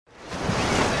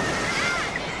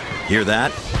Hear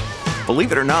that?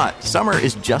 Believe it or not, summer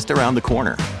is just around the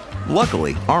corner.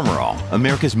 Luckily, Armor All,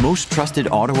 America's most trusted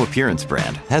auto appearance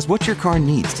brand, has what your car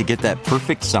needs to get that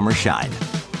perfect summer shine.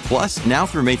 Plus, now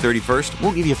through May 31st,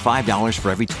 we'll give you $5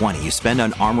 for every $20 you spend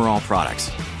on Armor All products.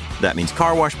 That means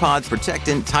car wash pods,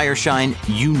 protectant, tire shine,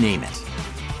 you name it.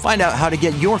 Find out how to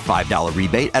get your $5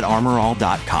 rebate at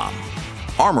armorall.com.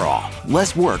 Armor All,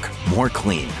 less work, more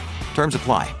clean. Terms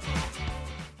apply.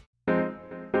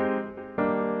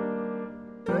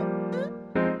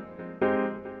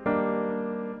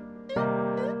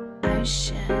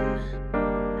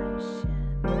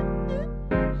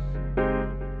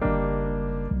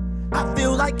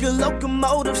 Like a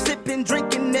locomotive, sipping,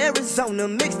 drinking Arizona.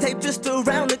 Mixtape just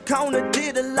around the corner.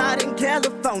 Did a lot in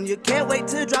California. Can't wait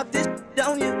to drop this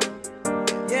on you.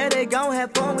 Yeah, they gon'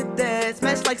 have fun with that.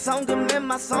 Smash like Songam, and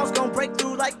my songs gon' break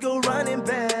through like a running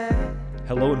back.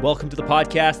 Hello and welcome to the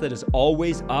podcast that is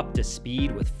always up to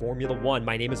speed with Formula One.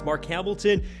 My name is Mark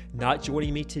Hamilton. Not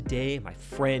joining me today, my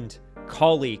friend,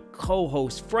 colleague,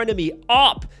 co-host, frenemy,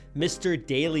 Mr.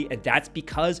 Daly, and that's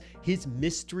because his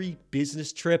mystery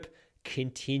business trip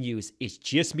continues. It's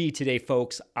just me today,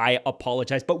 folks. I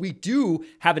apologize, but we do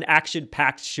have an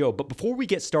action-packed show. But before we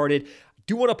get started, I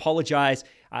do want to apologize.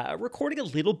 Recording a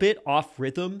little bit off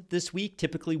rhythm this week.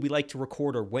 Typically, we like to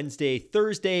record our Wednesday,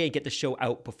 Thursday, and get the show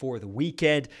out before the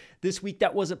weekend. This week,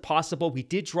 that wasn't possible. We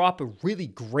did drop a really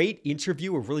great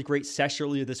interview, a really great session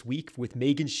earlier this week with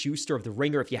Megan Schuster of The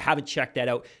Ringer. If you haven't checked that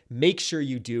out, make sure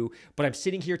you do. But I'm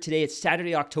sitting here today. It's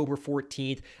Saturday, October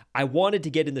 14th. I wanted to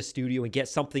get in the studio and get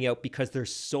something out because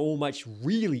there's so much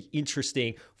really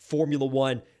interesting Formula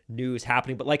One news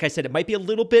happening. But like I said, it might be a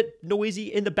little bit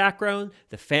noisy in the background.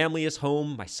 The family is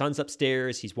home. My son's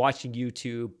upstairs. He's watching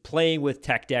YouTube, playing with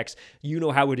tech decks. You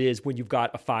know how it is when you've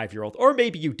got a 5-year-old, or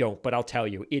maybe you don't, but I'll tell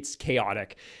you, it's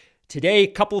chaotic. Today, a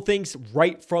couple of things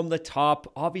right from the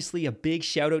top. Obviously, a big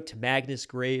shout out to Magnus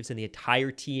Graves and the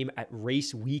entire team at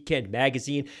Race Weekend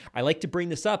Magazine. I like to bring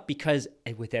this up because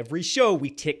with every show, we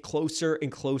tick closer and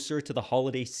closer to the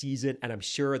holiday season, and I'm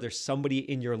sure there's somebody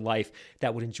in your life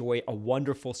that would enjoy a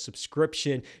wonderful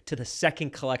subscription to the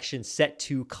second collection, Set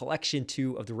 2, Collection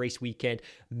 2 of the Race Weekend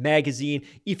Magazine.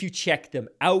 If you check them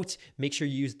out, make sure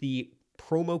you use the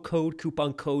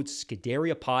coupon code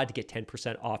SCuderiaPod to get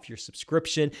 10% off your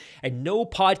subscription. And no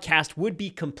podcast would be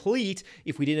complete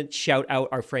if we didn't shout out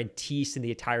our friend Teese and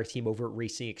the entire team over at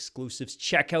Racing Exclusives.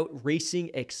 Check out Racing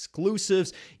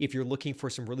Exclusives if you're looking for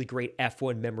some really great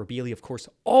F1 memorabilia, of course,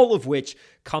 all of which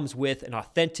comes with an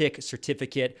authentic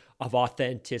certificate of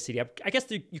authenticity. I guess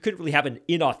you couldn't really have an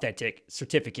inauthentic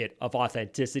certificate of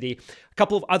authenticity. A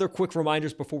couple of other quick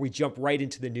reminders before we jump right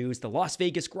into the news. The Las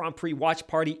Vegas Grand Prix watch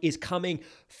party is coming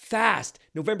fast.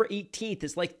 November 18th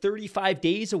is like 35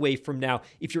 days away from now.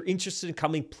 If you're interested in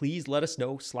coming, please let us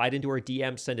know. Slide into our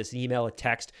DM, send us an email, a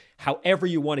text, however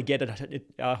you want to get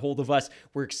a hold of us.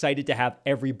 We're excited to have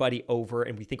everybody over,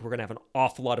 and we think we're going to have an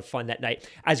awful lot of fun that night.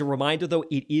 As a reminder, though,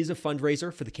 it is a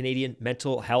fundraiser for the Canadian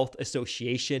Mental Health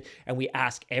Association, and we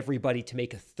ask everybody to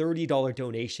make a $30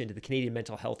 donation to the Canadian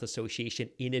Mental Health Association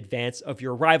in advance of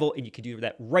your arrival, and you can do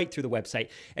that right through the website.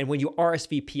 And when you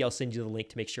RSVP, I'll send you the link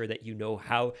to make sure that you know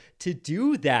how to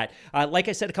do that. Like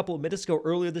I said a couple of minutes ago,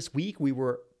 earlier this week, we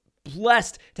were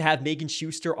blessed to have Megan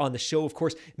Schuster on the show. Of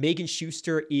course, Megan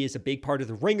Schuster is a big part of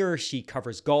The Ringer. She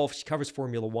covers golf. She covers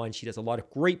Formula One. She does a lot of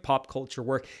great pop culture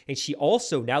work. And she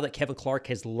also, now that Kevin Clark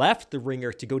has left The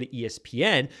Ringer to go to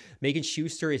ESPN, Megan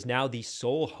Schuster is now the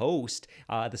sole host,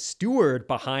 the steward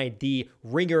behind the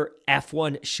Ringer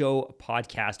F1 Show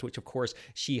podcast, which of course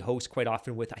she hosts quite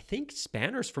often with, I think,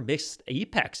 Spanners from Mixed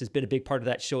Apex has been a big part of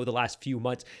that show the last few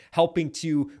months, helping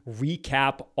to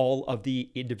recap all of the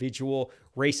individual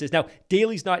races. Now,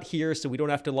 Daly's not here, so we don't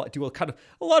have to do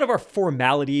a lot of our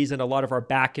formalities and a lot of our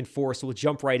back and forth, so we'll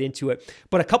jump right into it.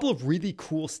 But a couple of really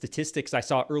cool statistics I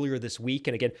saw earlier this week,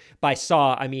 and again, by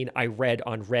saw, I mean I read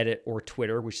on Reddit or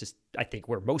Twitter, which is, I think,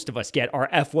 where most of us get our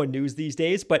F1 news these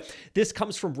days, but this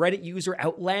comes from Reddit user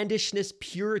Outlandishness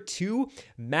Pure 2.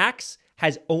 Max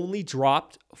has only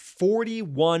dropped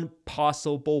 41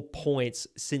 possible points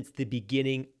since the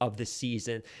beginning of the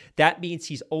season. That means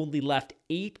he's only left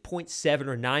 8.7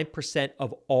 or 9%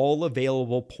 of all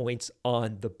available points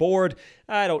on the board.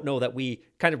 I don't know that we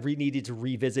kind of needed to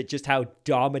revisit just how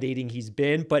dominating he's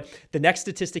been, but the next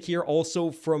statistic here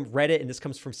also from Reddit, and this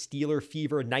comes from Steeler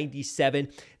Fever 97,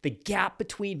 the gap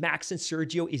between Max and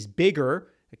Sergio is bigger,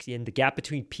 and the gap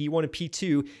between P1 and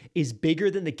P2 is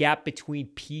bigger than the gap between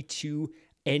P2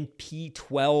 and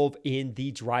P12 in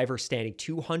the driver standing,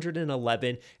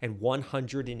 211 and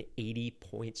 180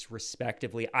 points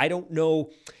respectively. I don't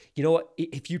know,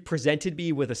 if you presented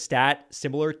me with a stat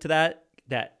similar to that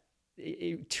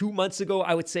 2 months ago,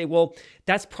 I would say, well,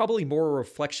 that's probably more a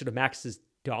reflection of Max's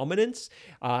dominance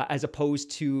as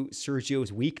opposed to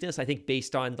Sergio's weakness. I think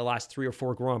based on the last 3 or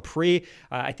 4 Grand Prix,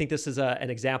 I think this is an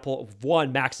example of,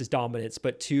 one, Max's dominance,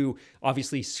 but two,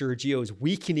 obviously Sergio's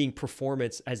weakening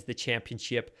performance as the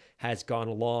championship has gone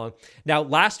along. Now,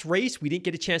 last race, we didn't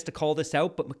get a chance to call this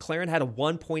out, but McLaren had a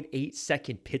 1.8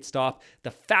 second pit stop,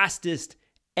 the fastest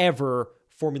ever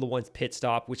Formula One's pit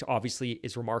stop, which obviously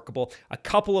is remarkable. A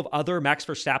couple of other Max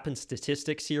Verstappen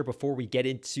statistics here before we get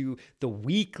into the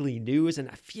weekly news. And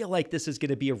I feel like this is going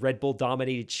to be a Red Bull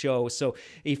dominated show. So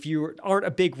if you aren't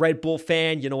a big Red Bull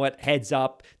fan, you know what? Heads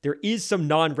up. There is some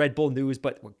non-Red Bull news,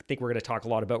 but I think we're going to talk a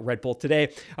lot about Red Bull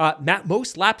today.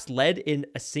 Most laps led in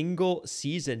a single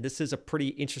season. This is a pretty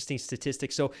interesting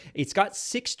statistic. So it's got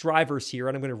 6 drivers here,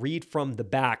 and I'm going to read from the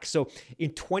back. So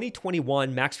in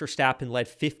 2021, Max Verstappen led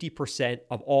 50%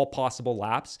 of all possible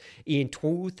laps. In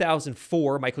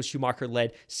 2004, Michael Schumacher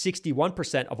led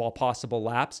 61% of all possible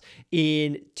laps.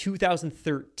 In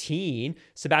 2013,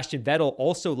 Sebastian Vettel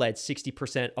also led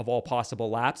 60% of all possible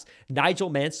laps. Nigel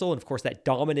Mansell, and of course that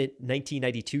dominant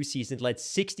 1992 season, led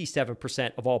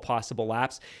 67% of all possible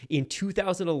laps. In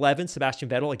 2011, Sebastian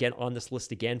Vettel, again on this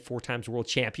list again, 4 times world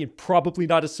champion, probably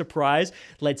not a surprise,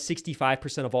 led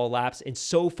 65% of all laps. And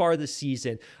so far this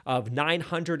season, of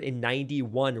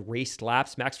 991 raced laps,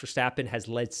 Max Verstappen has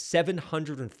led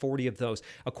 740 of those,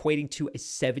 equating to a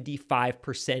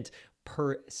 75%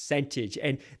 percentage.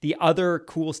 And the other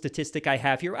cool statistic I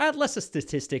have here, less a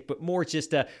statistic, but more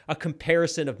just a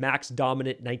comparison of Max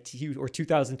dominant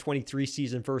 2023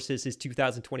 season versus his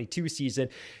 2022 season.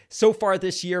 So far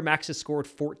this year, Max has scored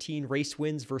 14 race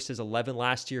wins versus 11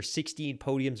 last year, 16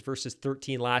 podiums versus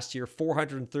 13 last year,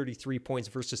 433 points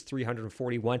versus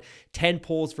 341, 10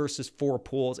 poles versus 4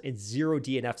 poles, and 0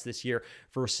 DNFs this year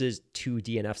versus 2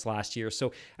 DNFs last year.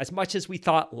 So as much as we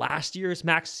thought last year's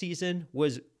Max season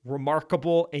was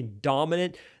remarkable and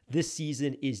dominant, this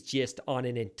season is just on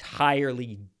an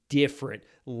entirely different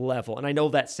level. And I know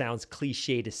that sounds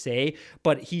cliche to say,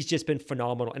 but he's just been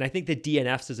phenomenal. And I think the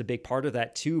DNFs is a big part of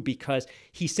that too, because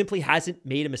he simply hasn't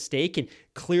made a mistake. And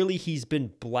clearly he's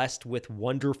been blessed with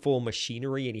wonderful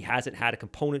machinery, and he hasn't had a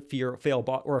component failure,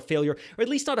 or at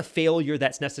least not a failure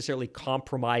that's necessarily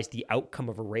compromised the outcome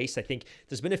of a race. I think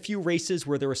there's been a few races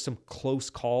where there were some close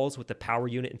calls with the power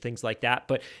unit and things like that.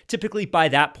 But typically by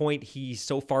that point, he's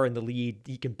so far in the lead,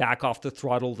 he can back off the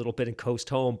throttle a little bit and coast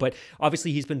home. But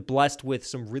obviously he's been blessed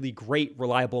with some really great,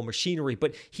 reliable machinery,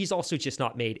 but he's also just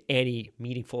not made any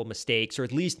meaningful mistakes, or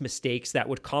at least mistakes that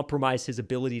would compromise his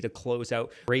ability to close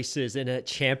out races in a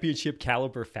championship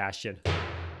caliber fashion.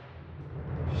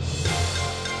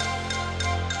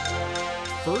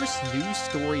 First news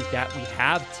story that we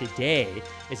have today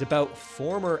is about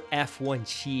former F1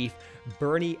 chief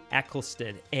Bernie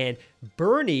Ecclestone. And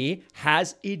Bernie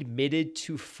has admitted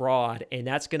to fraud, and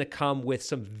that's going to come with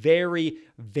some very,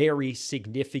 very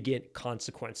significant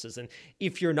consequences. And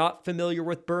if you're not familiar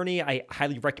with Bernie, I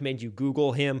highly recommend you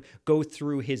Google him, go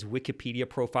through his Wikipedia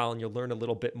profile, and you'll learn a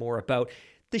little bit more about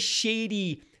the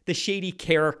shady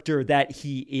character that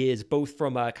he is, both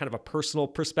from a kind of a personal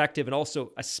perspective and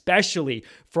also especially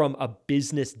from a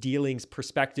business dealings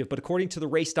perspective. But according to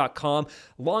therace.com,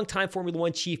 longtime Formula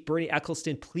One chief Bernie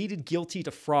Ecclestone pleaded guilty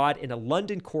to fraud in a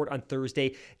London court on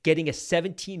Thursday, getting a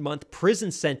 17-month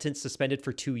prison sentence, suspended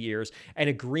for 2 years, and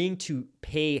agreeing to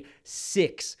pay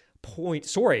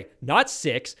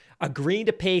agreeing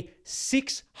to pay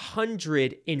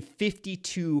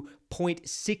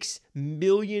 £652.6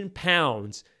 million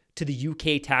to the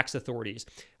UK tax authorities.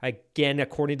 Again,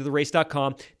 according to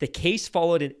therace.com, the case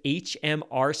followed an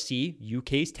HMRC,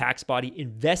 UK's tax body,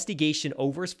 investigation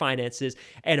over his finances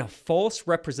and a false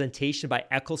representation by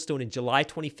Ecclestone in July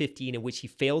 2015 in which he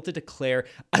failed to declare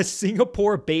a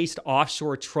Singapore-based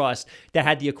offshore trust that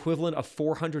had the equivalent of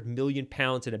 £400 million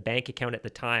in a bank account at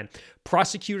the time.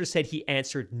 Prosecutors said he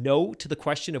answered no to the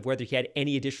question of whether he had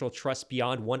any additional trusts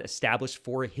beyond one established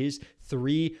for his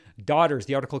 3 daughters.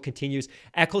 The article continues,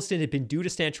 Ecclestone had been due to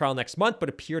stand trial next month, but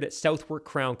appeared at Southwark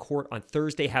Crown Court on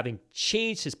Thursday, having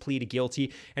changed his plea to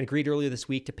guilty, and agreed earlier this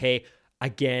week to pay,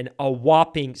 again, a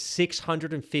whopping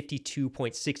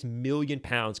 £652.6 million,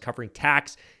 covering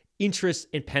tax, interest,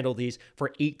 and penalties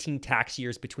for 18 tax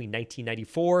years between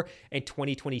 1994 and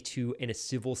 2022 in a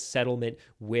civil settlement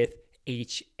with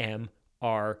HMRC.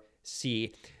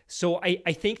 So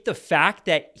I think the fact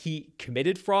that he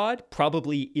committed fraud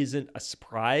probably isn't a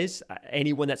surprise.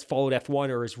 Anyone that's followed F1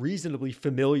 or is reasonably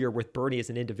familiar with Bernie as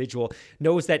an individual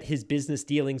knows that his business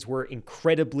dealings were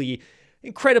incredibly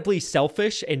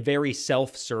selfish and very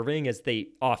self-serving, as they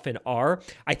often are.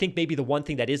 I think maybe the one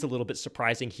thing that is a little bit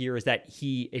surprising here is that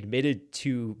he admitted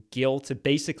to guilt,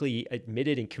 basically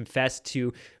admitted and confessed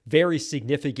to very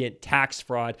significant tax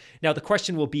fraud. Now, the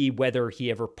question will be whether he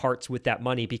ever parts with that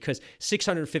money, because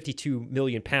 652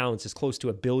 million pounds is close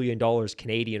to $1 billion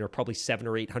Canadian, or probably $700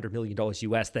 or $800 million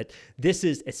US. That this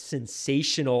is a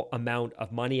sensational amount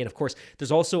of money. And of course,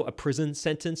 there's also a prison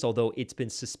sentence, although it's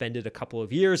been suspended a couple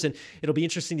of years, and it'll be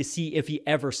interesting to see if he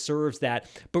ever serves that.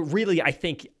 But really, I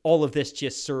think all of this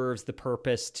just serves the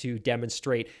purpose to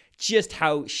demonstrate just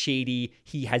how shady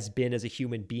he has been as a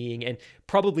human being. And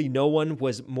probably no one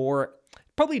was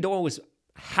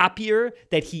happier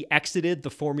that he exited the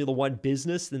Formula One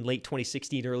business in late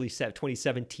 2016, early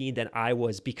 2017 than I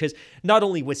was, because not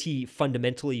only was he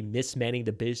fundamentally mismanaging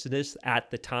the business at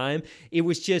the time, it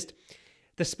was just,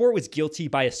 the sport was guilty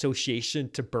by association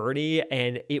to Bernie,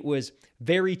 and it was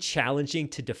very challenging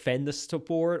to defend the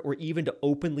sport or even to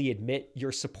openly admit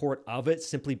your support of it,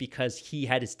 simply because he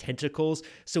had his tentacles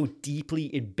so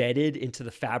deeply embedded into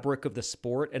the fabric of the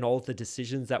sport and all of the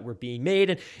decisions that were being made.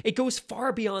 And it goes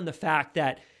far beyond the fact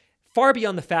that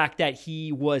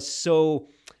he was so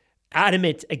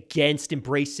adamant against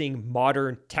embracing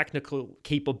modern technical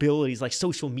capabilities like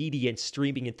social media and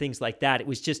streaming and things like that. It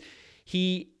was just,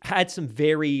 he had some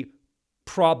very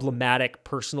problematic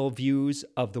personal views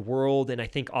of the world, and I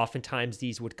think oftentimes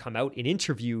these would come out in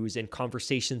interviews and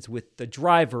conversations with the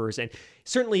drivers, and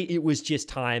certainly it was just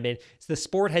time, and the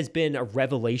sport has been a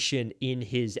revelation in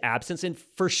his absence. And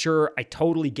for sure, I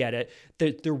totally get it,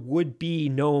 that there would be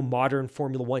no modern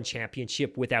Formula One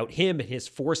championship without him and his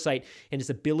foresight and his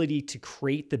ability to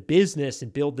create the business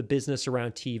and build the business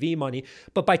around TV money.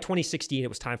 But by 2016, it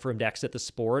was time for him to exit the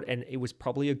sport, and it was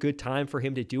probably a good time for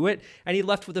him to do it. And he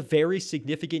left with a very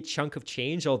significant chunk of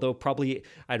change, although probably,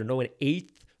 I don't know, an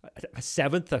eighth, a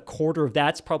seventh, a quarter of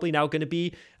that's probably now going to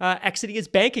be exiting his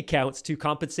bank accounts to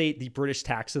compensate the British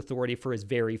tax authority for his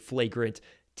very flagrant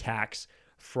tax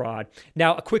fraud.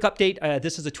 Now, a quick update.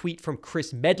 This is a tweet from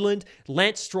Chris Medland.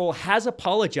 Lance Stroll has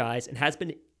apologized and has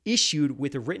been issued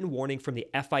with a written warning from the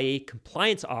FIA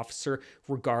compliance officer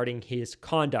regarding his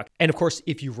conduct. And of course,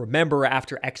 if you remember,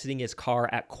 after exiting his car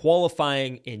at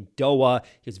qualifying in Doha,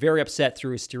 he was very upset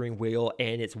through his steering wheel,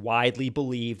 and it's widely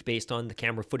believed, based on the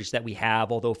camera footage that we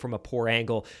have, although from a poor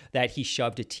angle, that he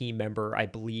shoved a team member. I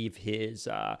believe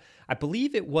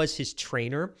it was his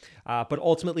trainer. But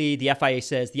ultimately, the FIA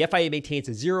says the FIA maintains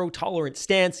a zero-tolerance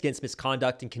stance against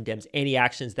misconduct and condemns any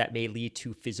actions that may lead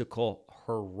to physical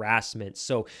harassment.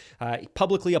 So he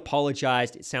publicly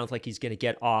apologized. It sounds like he's going to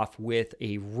get off with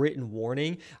a written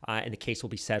warning, and the case will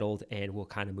be settled, and we'll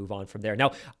kind of move on from there.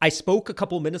 Now, I spoke a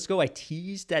couple of minutes ago. I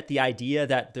teased at the idea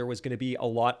that there was going to be a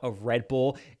lot of Red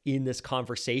Bull in this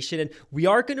conversation, and we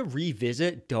are going to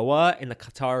revisit Doha and the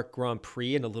Qatar Grand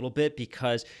Prix in a little bit,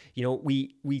 because, you know,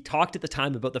 we talked at the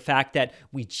time about the fact that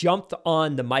we jumped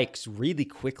on the mics really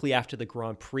quickly after the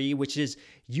Grand Prix, which is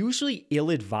usually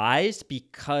ill-advised,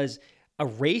 because a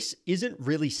race isn't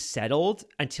really settled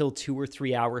until 2 or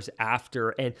 3 hours after.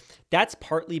 And that's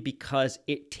partly because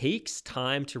it takes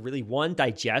time to really, one,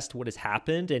 digest what has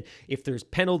happened. And if there's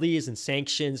penalties and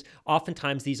sanctions,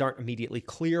 oftentimes these aren't immediately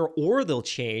clear, or they'll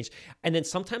change. And then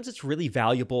sometimes it's really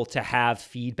valuable to have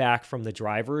feedback from the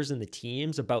drivers and the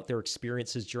teams about their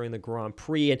experiences during the Grand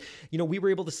Prix. And, you know, we were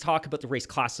able to talk about the race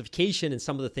classification and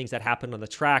some of the things that happened on the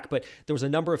track, but there was a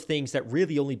number of things that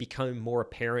really only become more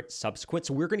apparent subsequent.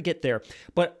 So we're going to get there.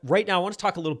 But right now, I want to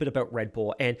talk a little bit about Red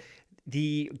Bull. And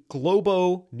the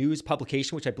Globo News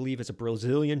publication, which I believe is a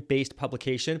Brazilian-based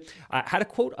publication, had a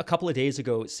quote a couple of days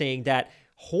ago saying that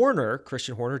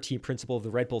Christian Horner, team principal of the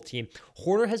Red Bull team,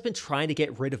 Horner has been trying to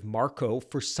get rid of Marco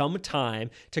for some time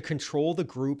to control the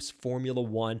group's Formula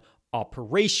One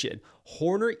operation.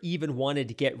 Horner even wanted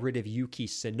to get rid of Yuki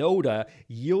Tsunoda,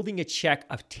 yielding a check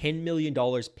of $10 million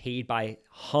paid by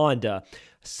Honda,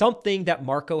 something that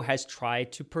Marco has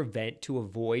tried to prevent to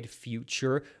avoid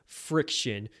future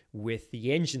friction with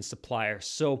the engine supplier.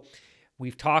 So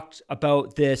we've talked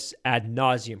about this ad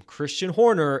nauseum. Christian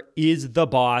Horner is the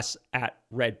boss at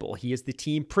Red Bull. He is the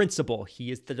team principal. He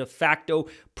is the de facto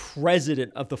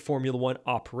president of the Formula One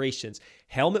operations.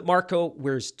 Helmut Marko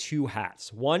wears two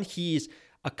hats. One, he's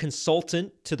a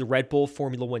consultant to the Red Bull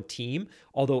Formula One team,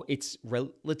 although it's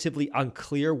relatively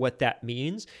unclear what that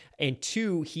means. And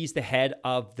 2, he's the head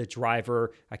of the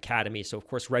driver academy. So, of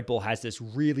course, Red Bull has this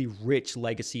really rich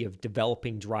legacy of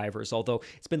developing drivers, although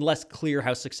it's been less clear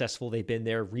how successful they've been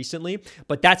there recently.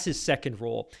 But that's his second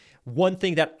role. One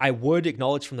thing that I would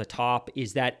acknowledge from the top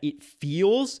is that it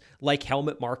feels like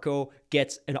Helmut Marko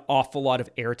gets an awful lot of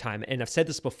airtime. And I've said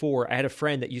this before, I had a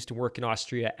friend that used to work in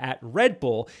Austria at Red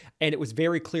Bull, and it was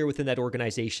very clear within that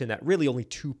organization that really only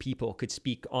 2 people could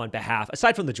speak on behalf,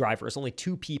 aside from the drivers, only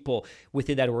 2 people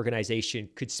within that organization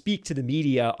could speak to the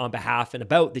media on behalf and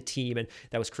about the team. And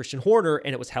that was Christian Horner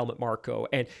and it was Helmut Marko.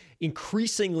 And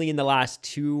increasingly in the last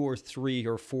 2 or 3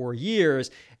 or 4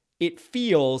 years, it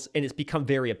feels, and it's become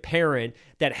very apparent,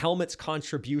 that Helmut's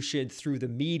contribution through the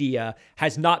media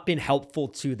has not been helpful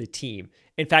to the team.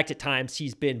 In fact, at times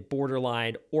he's been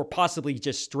borderline or possibly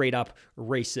just straight up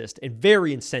racist and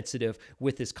very insensitive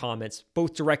with his comments,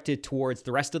 both directed towards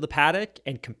the rest of the paddock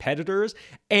and competitors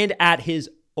and at his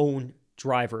own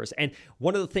drivers. And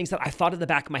one of the things that I thought in the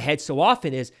back of my head so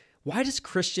often is, why does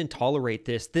Christian tolerate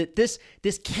this? That this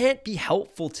can't be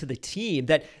helpful to the team,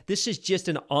 that this is just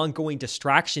an ongoing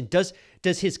distraction. Does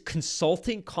his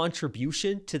consulting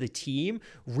contribution to the team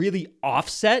really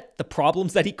offset the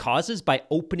problems that he causes by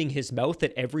opening his mouth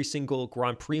at every single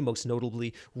Grand Prix, most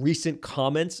notably recent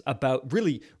comments about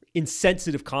really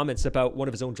insensitive comments about one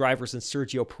of his own drivers and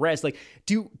Sergio Perez? Like,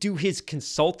 do his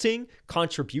consulting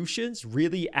contributions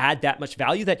really add that much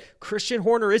value? That Christian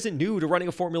Horner isn't new to running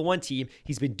a Formula One team.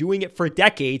 He's been doing it for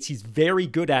decades. He's very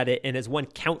good at it and has won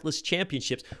countless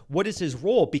championships. What is his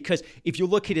role? Because if you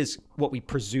look at his, what we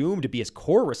presume to be his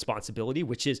core responsibility,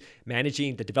 which is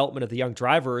managing the development of the young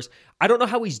drivers, I don't know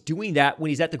how he's doing that when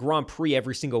he's at the Grand Prix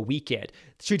every single weekend.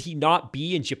 Should he not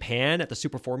be in Japan at the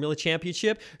Super Formula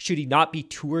Championship? Should he not be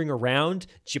touring around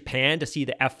Japan to see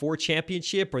the F4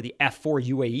 Championship or the F4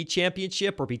 UAE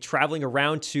Championship, or be traveling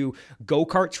around to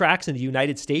go-kart tracks in the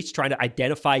United States trying to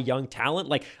identify young talent?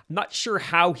 Like, I'm not sure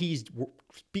how he's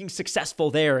being successful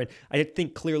there. And I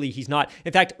think clearly he's not.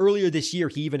 In fact, earlier this year,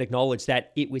 he even acknowledged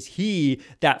that it was he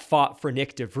that fought for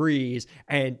Nick de Vries,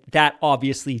 and that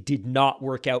obviously did not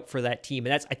work out for that team.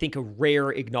 And that's, I think, a rare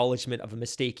acknowledgement of a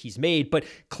mistake he's made. But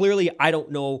clearly, I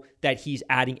don't know that he's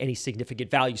adding any significant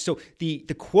value. So the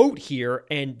quote here,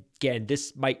 and again,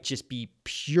 this might just be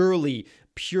purely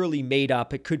made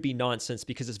up. It could be nonsense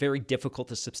because it's very difficult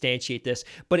to substantiate this,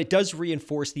 but it does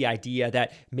reinforce the idea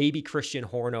that maybe Christian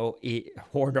Horner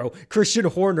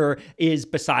is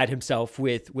beside himself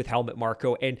with Helmut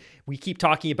Marko. And we keep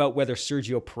talking about whether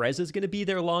Sergio Perez is going to be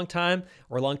there long term.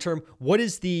 What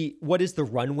is the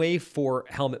runway for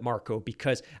Helmut Marko?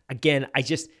 Because again, I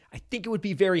think it would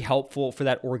be very helpful for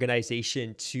that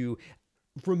organization to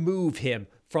remove him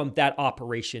from that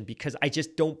operation, because I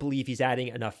just don't believe he's adding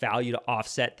enough value to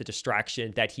offset the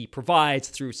distraction that he provides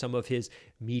through some of his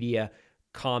media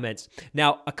comments.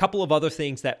 Now, a couple of other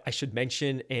things that I should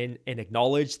mention and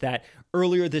acknowledge, that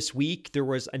earlier this week, there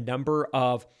was a number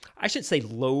of, I should say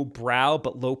low-brow,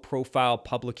 but low-profile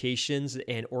publications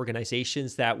and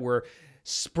organizations that were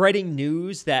spreading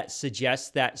news that suggests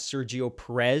that Sergio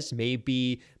Perez may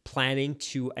be planning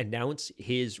to announce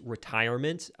his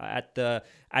retirement at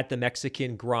the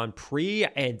Mexican Grand Prix,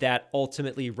 and that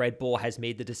ultimately Red Bull has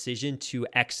made the decision to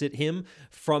exit him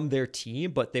from their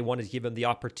team, but they wanted to give him the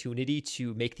opportunity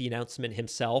to make the announcement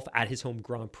himself at his home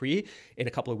Grand Prix in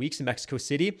a couple of weeks in Mexico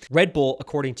City. Red Bull,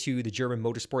 according to the German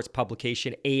motorsports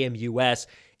publication AMUS,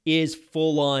 is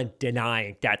full on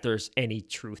denying that there's any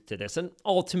truth to this. And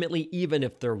ultimately, even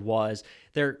if there was,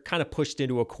 they're kind of pushed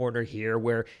into a corner here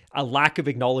where a lack of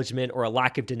acknowledgement or a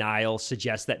lack of denial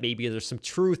suggests that maybe there's some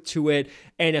truth to it.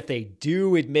 And if they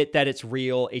do admit that it's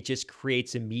real, it just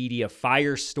creates a media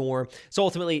firestorm. So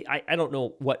ultimately, I don't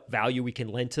know what value we can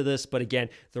lend to this. But again,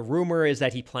 the rumor is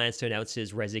that he plans to announce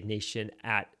his resignation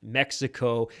at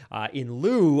Mexico in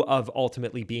lieu of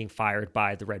ultimately being fired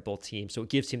by the Red Bull team. So it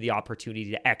gives him the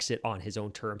opportunity to exit on his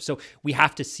own terms. So we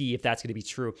have to see if that's going to be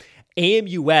true.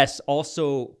 AMUS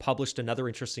also published another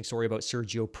interesting story about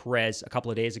Sergio Perez a couple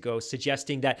of days ago,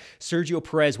 suggesting that Sergio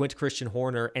Perez went to Christian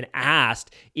Horner and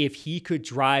asked if he could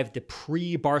drive the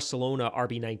pre-Barcelona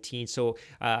RB19, so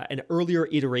an earlier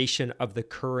iteration of the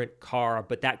current car,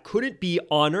 but that couldn't be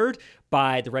honored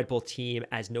by the Red Bull team,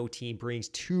 as no team brings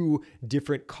two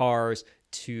different cars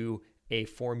to a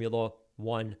Formula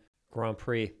One Grand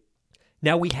Prix.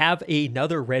 Now we have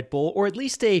another Red Bull, or at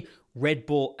least a Red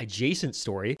Bull adjacent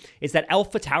story is that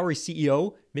AlphaTauri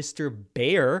CEO, Mr.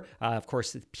 Bayer, of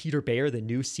course, Peter Bayer, the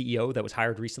new CEO that was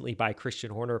hired recently by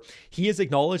Christian Horner, he has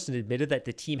acknowledged and admitted that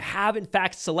the team have in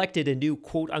fact selected a new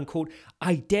quote unquote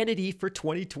identity for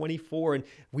 2024. And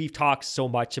we've talked so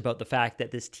much about the fact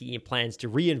that this team plans to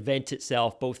reinvent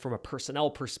itself, both from a personnel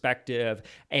perspective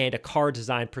and a car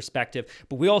design perspective.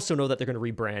 But we also know that they're going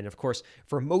to rebrand. Of course,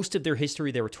 for most of their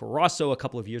history, they were Toro Rosso. A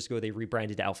couple of years ago, they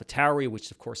rebranded to AlphaTauri, which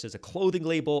of course is a clothing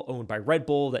label owned by Red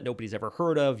Bull that nobody's ever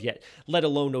heard of yet, let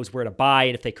alone knows where to buy.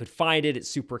 And if they could find it, it's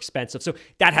super expensive. So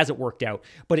that hasn't worked out.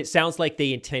 But it sounds like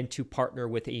they intend to partner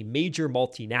with a major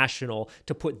multinational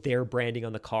to put their branding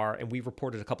on the car. And we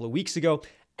reported a couple of weeks ago,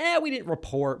 we didn't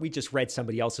report. We just read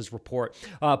somebody else's report.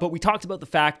 But we talked about the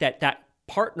fact that that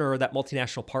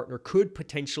multinational partner could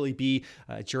potentially be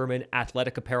German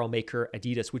athletic apparel maker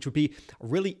Adidas, which would be a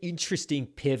really interesting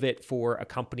pivot for a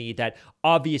company that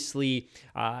obviously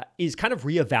is kind of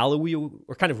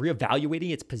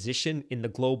reevaluating its position in the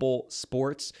global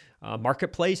sports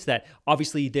marketplace. That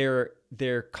obviously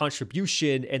their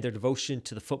contribution and their devotion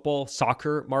to the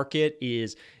soccer market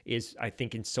is I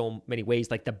think in so many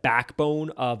ways like the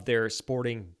backbone of their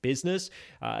sporting business.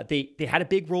 They had a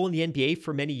big role in the NBA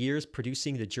for many years,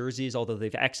 producing the jerseys, although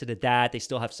they've exited that. They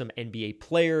still have some NBA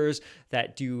players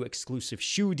that do exclusive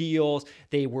shoe deals.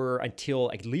 They were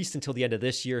at least until the end of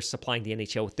this year supplying the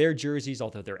NHL with their jerseys,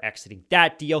 although they're exiting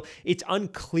that deal. It's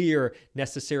unclear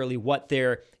necessarily what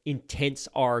their intents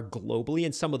are globally,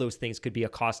 and some of those things could be a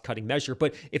cost-cutting measure.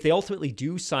 But if they ultimately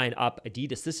do sign up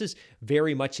Adidas, this is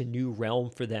very much a new realm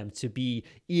for them to be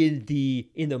in the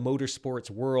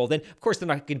motorsports world. And of course, they're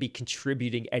not going to be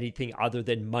contributing anything other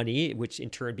than money, which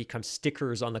in turn becomes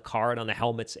stickers on the car and on the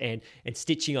helmets and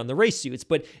stitching on the race suits.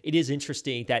 But it is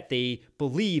interesting that they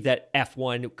believe that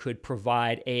F1 could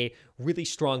provide a really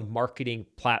strong marketing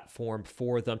platform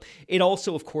for them. It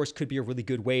also, of course, could be a really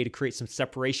good way to create some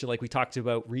separation, like we talked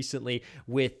about recently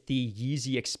with the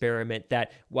Yeezy experiment,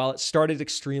 that while it started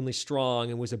extremely strong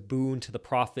and was a boon to the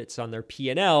profits on their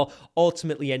P&L,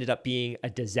 ultimately ended up being a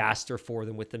disaster for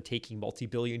them, with them taking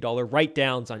multi-billion-dollar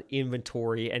write-downs on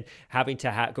inventory and having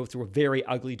to go through a very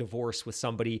ugly divorce with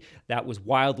somebody that was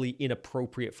wildly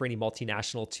inappropriate for any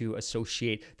multinational to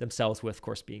associate themselves with, of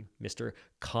course, being Mr.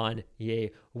 Kanye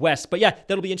West. But yeah,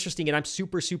 that'll be interesting, and I'm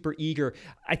super, super eager.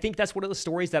 I think that's one of the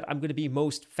stories that I'm going to be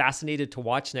most fascinated to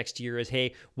watch next year is,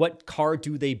 hey, what car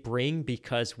do they bring?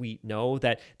 Because we know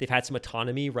that they've had some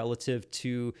autonomy relative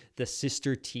to the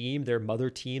sister team, their mother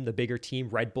team, the bigger team,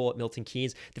 Red Bull at Milton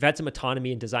Keynes. They've had some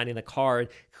autonomy in designing the car, and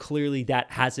clearly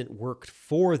that hasn't worked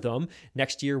for them.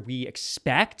 Next year, we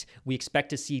expect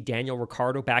to see Daniel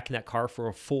Ricciardo back in that car for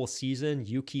a full season.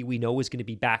 Yuki, we know, is going to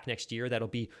be back next year. That'll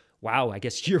be, wow, I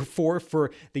guess year 4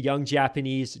 for the young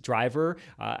Japanese driver.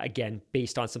 Again,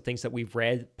 based on some things that we've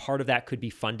read, part of that could be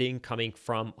funding coming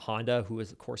from Honda, who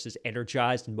is, of course, is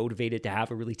energized and motivated to have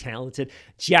a really talented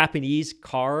Japanese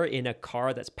car in a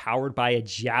car that's powered by a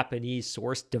Japanese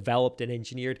source, developed and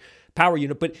engineered power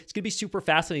unit. But it's going to be super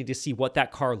fascinating to see what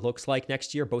that car looks like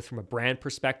next year, both from a brand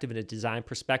perspective and a design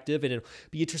perspective. And it'll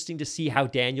be interesting to see how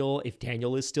if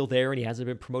Daniel is still there and he hasn't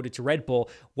been promoted to Red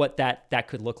Bull, what that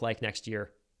could look like next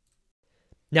year.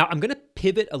 Now, I'm going to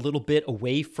pivot a little bit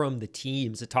away from the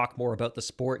teams to talk more about the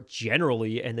sport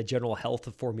generally and the general health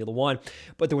of Formula One.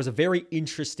 But there was a very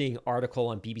interesting article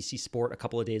on BBC Sport a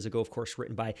couple of days ago, of course,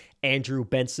 written by Andrew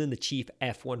Benson, the chief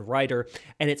F1 writer.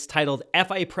 And it's titled,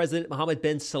 FIA President Mohammed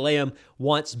bin Sulayem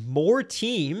wants more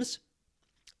teams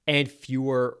and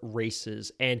fewer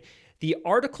races. And the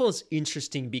article is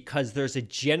interesting because there's a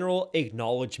general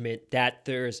acknowledgement that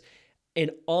there's an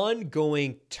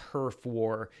ongoing turf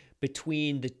war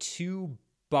between the two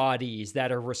bodies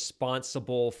that are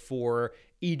responsible for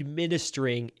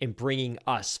administering and bringing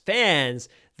us fans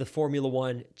the Formula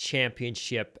One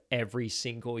championship every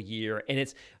single year. And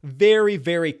it's very,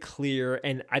 very clear,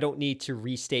 and I don't need to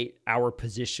restate our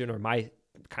position or my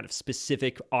kind of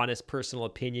specific, honest, personal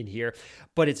opinion here,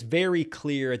 but it's very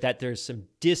clear that there's some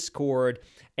discord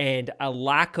and a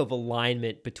lack of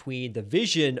alignment between the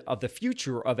vision of the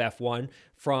future of F1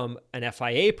 from an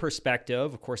FIA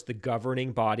perspective, of course, the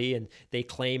governing body, and they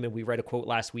claim, and we read a quote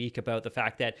last week about the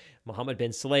fact that Mohammed bin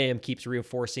Sulayem keeps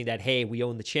reinforcing that, hey, we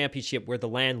own the championship, we're the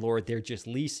landlord, they're just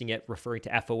leasing it, referring to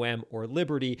FOM or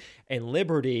Liberty, and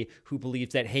Liberty, who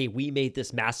believes that, hey, we made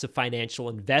this massive financial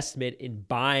investment in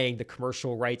buying the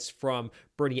commercial rights from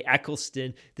Bernie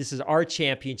Ecclestone. This is our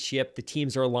championship. The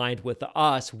teams are aligned with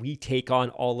us. We take on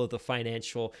all of the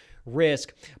financial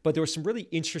risk. But there were some really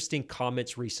interesting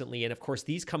comments recently. And of course,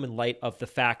 these come in light of the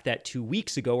fact that 2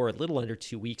 weeks ago, or a little under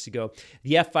 2 weeks ago,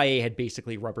 the FIA had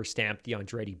basically rubber stamped the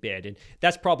Andretti bid. And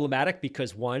that's problematic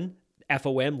because, one,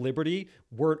 FOM, Liberty,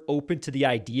 weren't open to the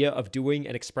idea of doing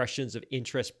an expressions of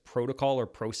interest protocol or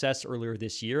process earlier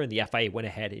this year, and the FIA went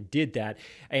ahead and did that.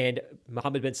 And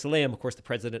Mohammed bin Sulayem, of course, the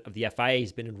president of the FIA,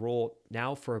 has been in role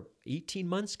now for 18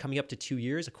 months, coming up to 2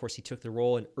 years. Of course, he took the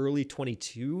role in early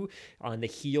 22 on the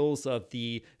heels of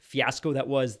the fiasco that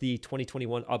was the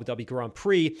 2021 Abu Dhabi Grand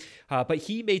Prix. But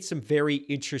he made some very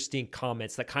interesting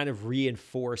comments that kind of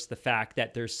reinforce the fact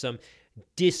that there's some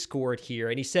discord here.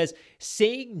 And he says,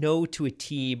 saying no to a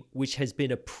team which has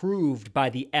been approved by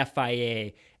the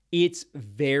FIA, it's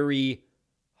very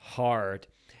hard.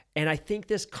 And I think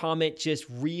this comment just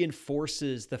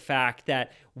reinforces the fact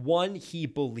that, one, he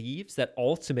believes that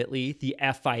ultimately the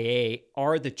FIA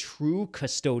are the true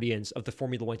custodians of the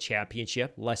Formula One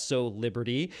championship, less so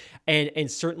Liberty. And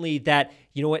certainly that,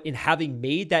 you know what, in having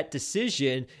made that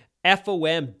decision,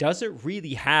 FOM doesn't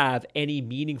really have any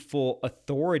meaningful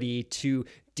authority to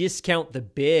discount the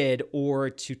bid or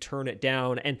to turn it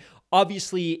down. And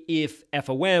obviously, if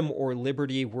FOM or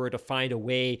Liberty were to find a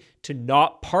way to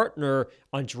not partner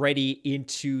Andretti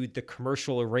into the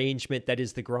commercial arrangement that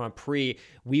is the Grand Prix,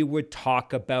 we would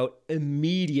talk about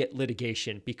immediate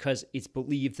litigation, because it's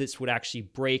believed this would actually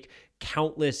break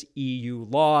countless EU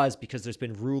laws, because there's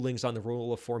been rulings on the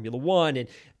role of Formula One and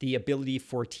the ability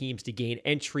for teams to gain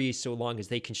entry so long as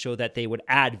they can show that they would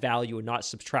add value and not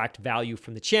subtract value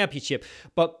from the championship.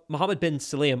 But Mohammed bin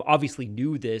Sulayem obviously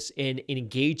knew this, and in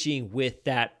engaging with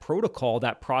that protocol,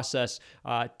 that process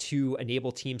to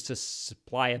enable teams to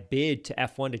supply a bid to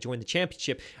F1 to join the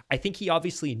championship, I think he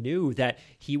obviously knew that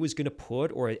he was going to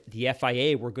put, or the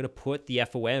FIA were going to put, the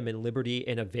FOM and Liberty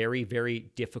in a very,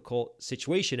 very difficult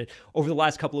situation. And over the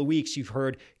last couple of weeks, you've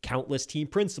heard countless team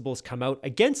principals come out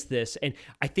against this. And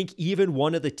I think even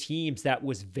one of the teams that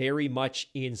was very much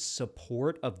in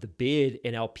support of the bid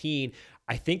in Alpine,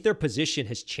 I think their position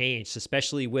has changed,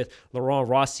 especially with Laurent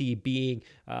Rossi being,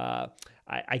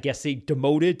 I guess, they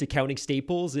demoted to counting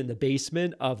staples in the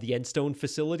basement of the Ecclestone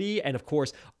facility. And of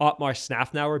course, Otmar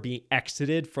Szafnauer being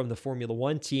exited from the Formula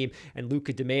One team, and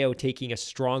Luca Di Maio taking a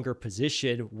stronger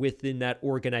position within that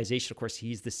organization. Of course,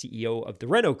 he's the CEO of the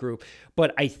Renault Group.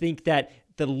 But I think that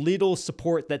the little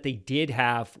support that they did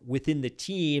have within the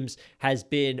teams has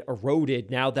been eroded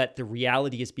now that the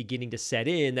reality is beginning to set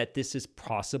in that this is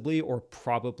possibly or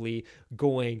probably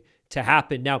going to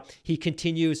happen. Now, he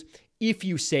continues, if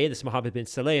you say, this is Mohammed bin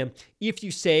Sulayem, if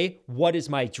you say, what is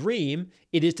my dream?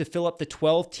 It is to fill up the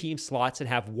 12 team slots and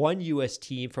have one US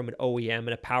team from an OEM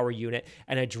and a power unit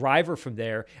and a driver from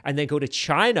there, and then go to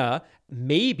China,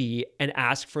 maybe, and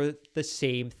ask for the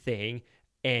same thing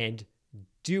and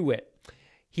do it.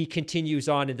 He continues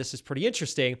on, and this is pretty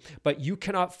interesting, but you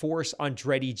cannot force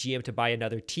Andretti GM to buy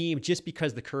another team just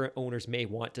because the current owners may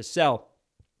want to sell.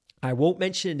 I won't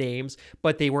mention names,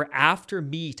 but they were after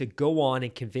me to go on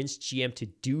and convince GM to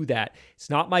do that. It's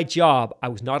not my job. I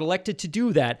was not elected to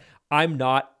do that. I'm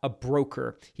not a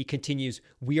broker. He continues,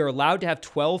 we are allowed to have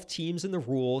 12 teams in the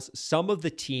rules. Some of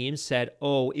the teams said,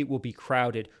 oh, it will be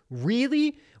crowded.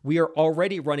 Really? We are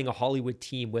already running a Hollywood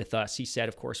team with us, he said,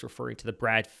 of course, referring to the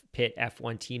Brad Pitt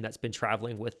F1 team that's been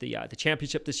traveling with the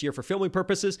championship this year for filming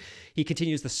purposes. He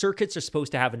continues, the circuits are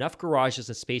supposed to have enough garages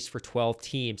and space for 12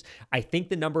 teams. I think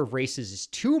the number of races is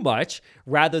too much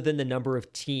rather than the number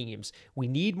of teams. We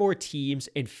need more teams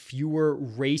and fewer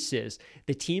races.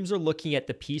 The teams are looking at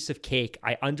the piece of cake.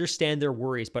 I understand their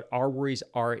worries, but our worries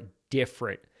are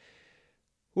different.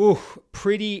 Ooh,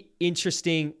 pretty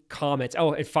interesting comments.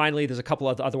 Oh, and finally, there's a couple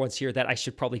of other ones here that I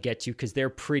should probably get to because they're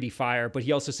pretty fire. But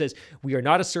he also says, we are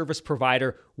not a service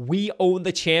provider. We own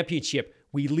the championship.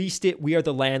 We leased it. We are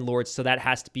the landlords, so that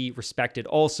has to be respected.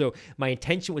 Also, my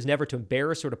intention was never to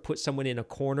embarrass or to put someone in a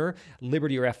corner,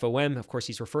 Liberty or FOM, of course,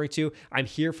 he's referring to. I'm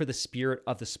here for the spirit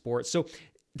of the sport. So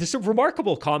there's some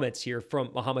remarkable comments here from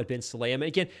Mohammed bin Sulayem. And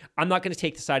again, I'm not going to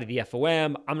take the side of the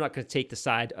FOM. I'm not going to take the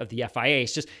side of the FIA.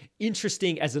 It's just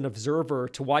interesting as an observer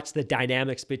to watch the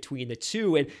dynamics between the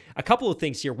two. And a couple of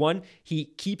things here. One, he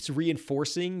keeps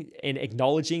reinforcing and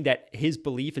acknowledging that his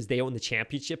belief is they own the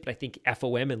championship. But I think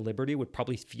FOM and Liberty would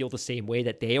probably feel the same way,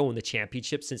 that they own the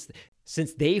championship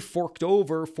since they forked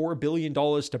over $4 billion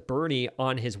to Bernie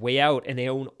on his way out, and they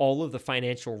own all of the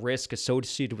financial risk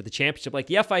associated with the championship. Like,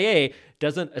 the FIA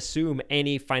doesn't assume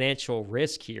any financial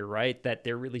risk here, right? That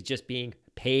they're really just being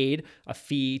paid a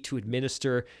fee to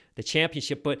administer the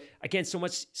championship. But again, so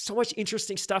much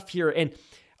interesting stuff here. And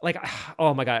like,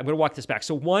 oh my God, I'm going to walk this back.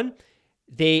 So one,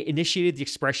 they initiated the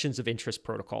expressions of interest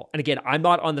protocol. And again, I'm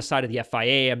not on the side of the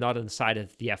FIA. I'm not on the side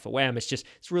of the FOM.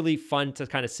 It's really fun to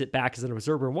kind of sit back as an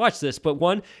observer and watch this. But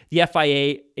one, the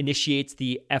FIA initiates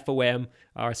the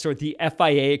the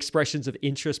FIA expressions of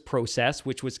interest process,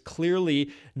 which was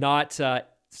clearly not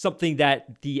something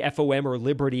that the FOM or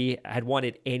Liberty had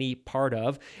wanted any part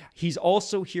of. He's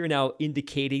also here now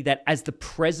indicating that as the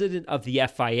president of the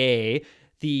FIA,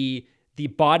 the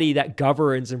body that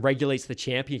governs and regulates the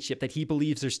championship, that he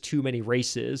believes there's too many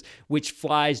races, which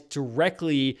flies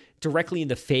directly in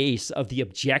the face of the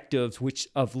objectives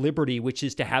of Liberty, which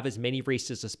is to have as many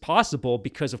races as possible,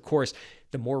 because of course,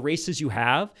 the more races you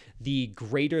have, the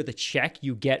greater the check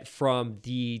you get from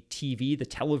the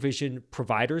television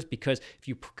providers, because if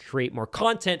you create more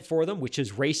content for them, which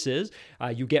is races,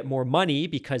 you get more money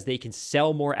because they can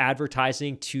sell more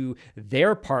advertising to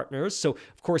their partners. So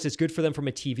of course, it's good for them from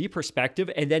a TV perspective.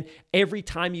 And then every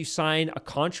time you sign a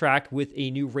contract with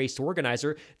a new race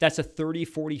organizer, that's a 30,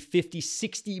 40, 50,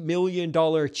 $60 million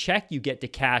check you get to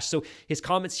cash. So his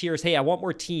comments here is, hey, I want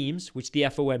more teams, which the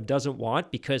FOM doesn't want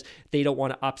because they don't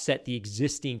want to upset the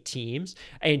existing teams.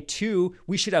 And two,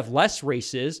 we should have less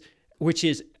races, which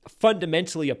is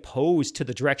fundamentally opposed to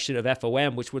the direction of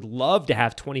FOM, which would love to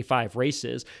have 25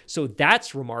 races. So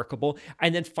that's remarkable.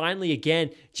 And then finally,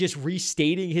 again, just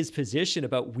restating his position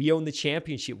about we own the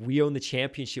championship, we own the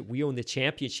championship, we own the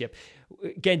championship.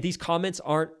 Again, these comments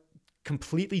aren't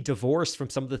completely divorced from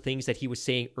some of the things that he was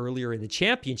saying earlier in the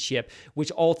championship,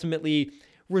 which ultimately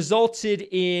resulted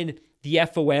in the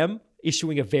FOM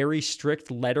issuing a very strict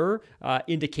letter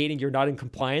indicating you're not in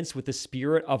compliance with the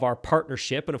spirit of our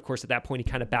partnership. And of course, at that point,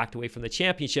 he kind of backed away from the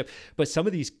championship. But some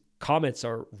of these comments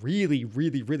are really,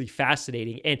 really, really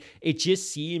fascinating. And it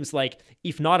just seems like,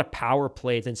 if not a power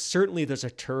play, then certainly there's a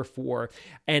turf war.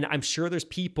 And I'm sure there's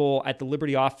people at the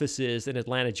Liberty offices in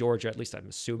Atlanta, Georgia, at least I'm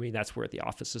assuming that's where the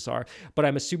offices are, but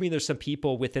I'm assuming there's some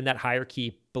people within that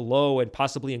hierarchy below, and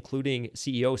possibly including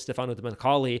CEO Stefano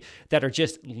Domenicali, that are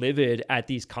just livid at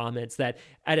these comments, that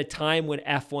at a time when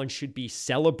F1 should be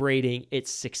celebrating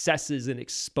its successes and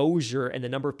exposure and the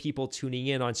number of people tuning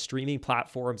in on streaming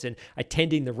platforms and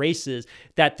attending the races,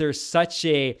 that there's such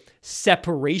a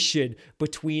separation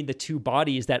between the two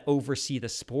bodies that oversee the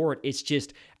sport. It's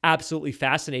just absolutely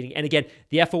fascinating. And again,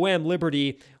 the FOM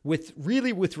Liberty,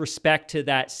 with respect to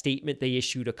that statement they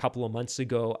issued a couple of months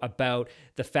ago about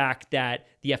the fact that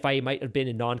the FIA might have been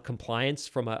in non-compliance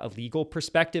from a legal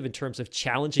perspective in terms of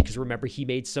challenging, because remember, he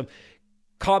made some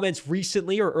comments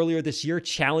recently or earlier this year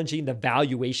challenging the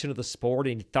valuation of the sport,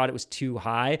 and he thought it was too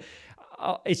high.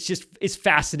 It's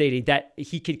fascinating that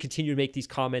he can continue to make these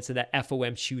comments and that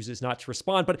FOM chooses not to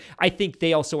respond. But I think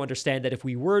they also understand that if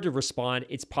we were to respond,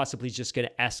 it's possibly just going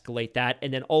to escalate that.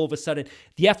 And then all of a sudden,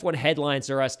 the F1 headlines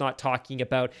are us not talking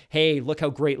about, hey, look how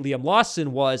great Liam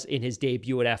Lawson was in his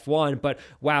debut at F1, but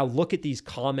wow, look at these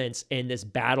comments and this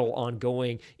battle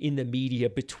ongoing in the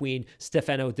media between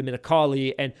Stefano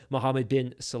Domenicali and Mohammed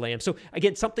bin Sulayem. So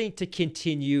again, something to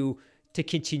continue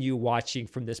watching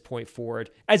from this point forward,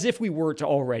 as if we weren't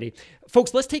already.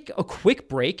 Folks, let's take a quick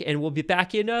break and we'll be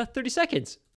back in 30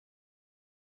 seconds.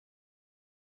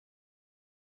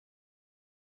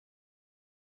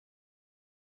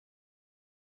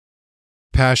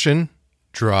 Passion,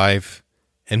 drive,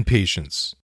 and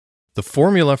patience. The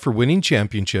formula for winning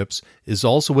championships is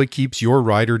also what keeps your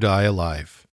ride or die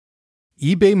alive.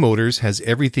 eBay Motors has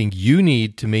everything you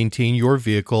need to maintain your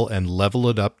vehicle and level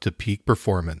it up to peak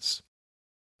performance.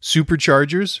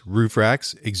 Superchargers, roof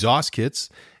racks, exhaust kits,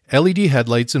 LED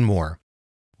headlights, and more.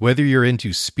 Whether you're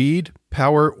into speed,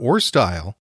 power, or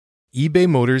style, eBay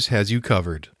Motors has you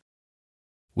covered.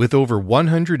 With over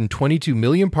 122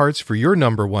 million parts for your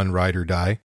number one ride or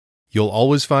die, you'll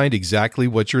always find exactly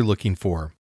what you're looking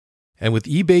for. And with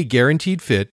eBay Guaranteed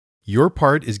Fit, your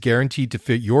part is guaranteed to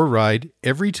fit your ride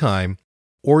every time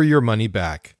or your money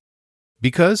back.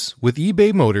 Because with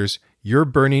eBay Motors, you're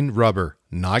burning rubber,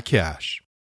 not cash.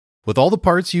 With all the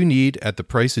parts you need at the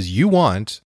prices you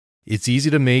want, it's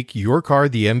easy to make your car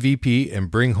the MVP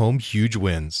and bring home huge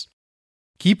wins.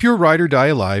 Keep your ride or die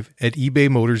alive at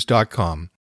ebaymotors.com.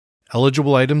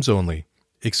 Eligible items only.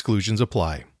 Exclusions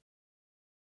apply.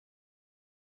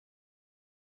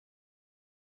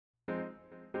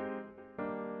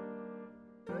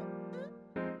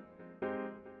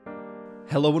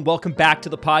 Hello and welcome back to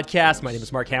the podcast. My name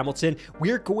is Mark Hamilton.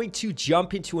 We're going to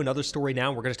jump into another story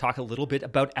now. We're going to talk a little bit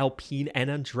about Alpine and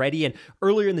Andretti. And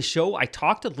earlier in the show, I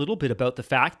talked a little bit about the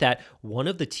fact that one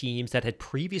of the teams that had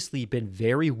previously been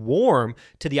very warm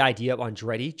to the idea of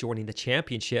Andretti joining the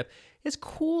championship has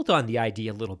cooled on the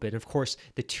idea a little bit. Of course,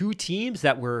 the two teams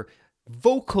that were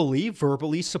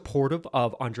verbally supportive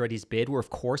of Andretti's bid were, of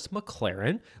course,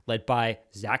 McLaren, led by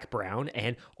Zach Brown,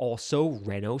 and also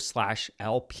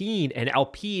Renault/Alpine. And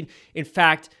Alpine, in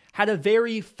fact, had a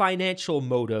very financial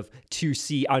motive to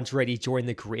see Andretti join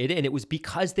the grid, and it was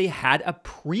because they had a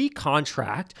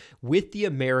pre-contract with the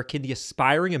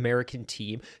aspiring American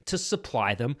team to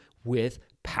supply them with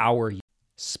power.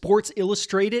 Sports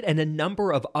Illustrated and a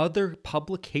number of other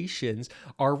publications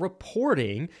are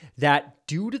reporting that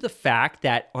due to the fact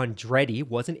that Andretti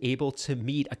wasn't able to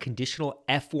meet a conditional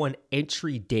F1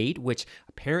 entry date, which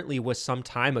apparently was some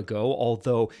time ago,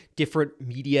 although different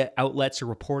media outlets are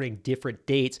reporting different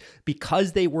dates,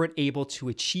 because they weren't able to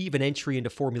achieve an entry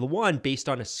into Formula One based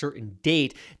on a certain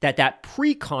date, that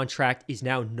pre-contract is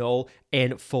now null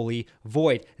and fully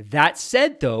void. That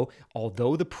said, though,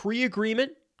 although the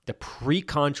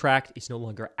pre-contract is no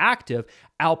longer active,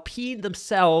 Alpine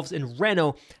themselves and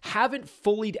Renault haven't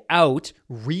fully out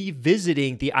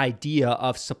revisiting the idea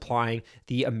of supplying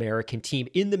the American team.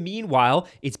 In the meanwhile,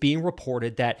 it's being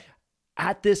reported that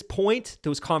at this point,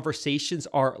 those conversations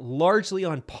are largely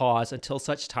on pause until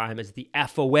such time as the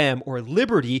FOM or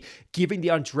Liberty giving the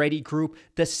Andretti Group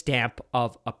the stamp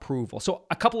of approval. So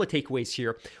a couple of takeaways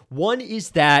here. One is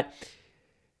that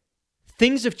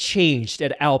things have changed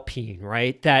at Alpine,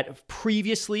 right? That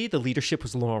previously the leadership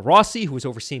was Laurent Rossi, who was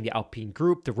overseeing the Alpine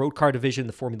group, the road car division,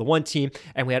 the Formula One team,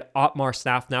 and we had Otmar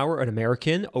Szafnauer, an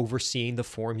American, overseeing the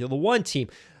Formula One team.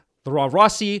 Laurent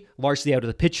Rossi, largely out of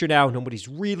the picture now. Nobody's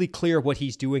really clear what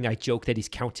he's doing. I joke that he's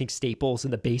counting staples in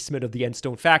the basement of the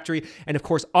Ecclestone factory. And of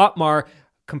course, Otmar,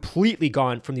 completely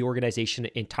gone from the organization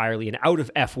entirely and out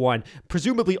of F1,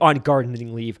 presumably on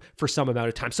gardening leave for some amount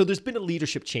of time. So there's been a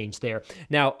leadership change there.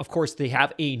 Now, of course, they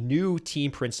have a new team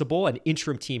principal, an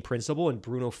interim team principal in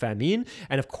Bruno Famin.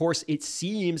 And of course, it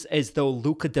seems as though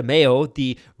Luca De Meo,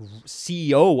 the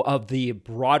CEO of the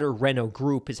broader Renault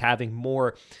group, is having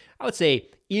more, I would say,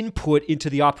 input into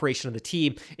the operation of the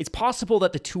team. It's possible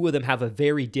that the two of them have a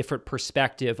very different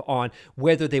perspective on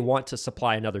whether they want to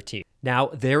supply another team.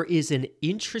 Now, there is an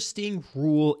interesting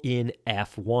rule in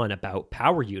F1 about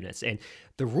power units, and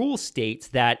the rule states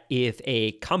that if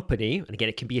a company, and again,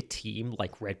 it can be a team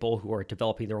like Red Bull who are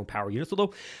developing their own power units,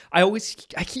 although I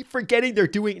keep forgetting they're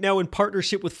doing it now in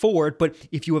partnership with Ford, but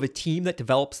if you have a team that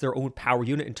develops their own power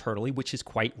unit internally, which is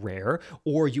quite rare,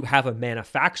 or you have a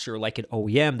manufacturer like an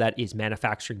OEM that is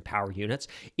manufacturing power units,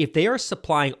 if they are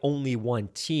supplying only one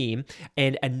team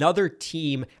and another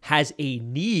team has a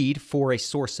need for a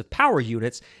source of power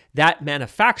units, that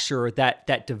manufacturer,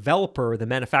 that developer, the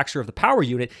manufacturer of the power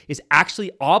unit is actually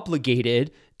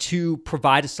obligated to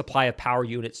provide a supply of power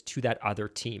units to that other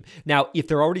team. Now, if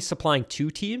they're already supplying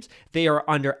two teams, they are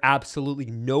under absolutely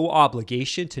no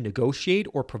obligation to negotiate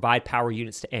or provide power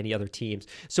units to any other teams.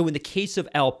 So in the case of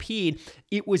Alpine,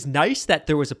 it was nice that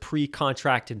there was a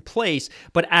pre-contract in place,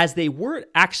 but as they weren't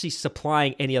actually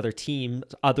supplying any other team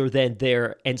other than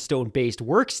their Ecclestone-based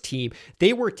works team,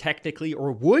 they were technically,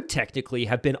 or would technically,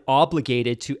 have been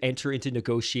obligated to enter into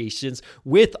negotiations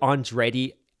with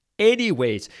Andretti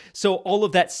anyways. So all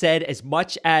of that said, as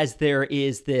much as there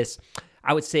is this,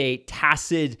 I would say,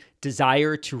 tacit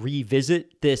desire to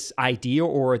revisit this idea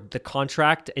or the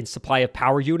contract and supply of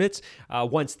power units,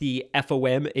 once the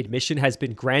FOM admission has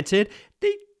been granted,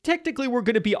 they technically were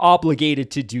going to be obligated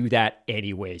to do that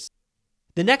anyways.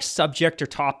 The next subject or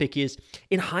topic is,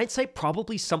 in hindsight,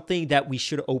 probably something that we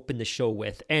should open the show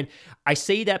with. And I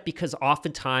say that because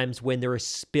oftentimes when there is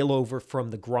spillover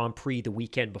from the Grand Prix the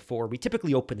weekend before, we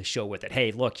typically open the show with it.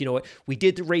 Hey, look, you know what? We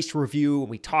did the race review and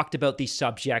we talked about these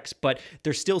subjects, but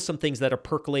there's still some things that are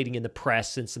percolating in the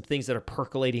press and some things that are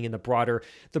percolating in the broader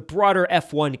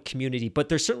F1 community. But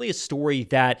there's certainly a story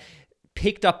that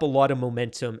picked up a lot of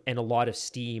momentum and a lot of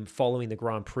steam following the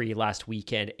Grand Prix last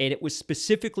weekend, and it was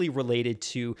specifically related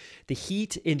to the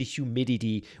heat and the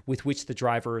humidity with which the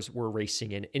drivers were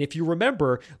racing in. And if you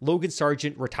remember, Logan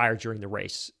Sargent retired during the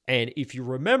race. And if you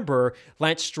remember,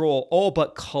 Lance Stroll all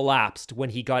but collapsed when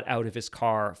he got out of his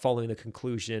car following the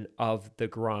conclusion of the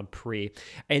Grand Prix.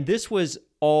 And this was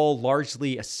all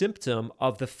largely a symptom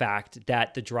of the fact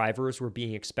that the drivers were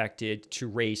being expected to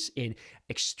race in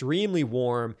extremely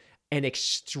warm and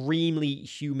extremely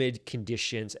humid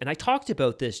conditions. And I talked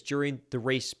about this during the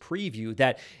race preview,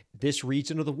 that this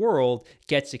region of the world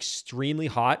gets extremely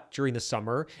hot during the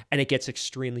summer, and it gets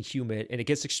extremely humid. And it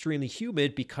gets extremely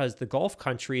humid because the Gulf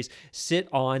countries sit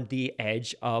on the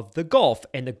edge of the Gulf,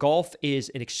 and the Gulf is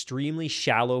an extremely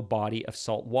shallow body of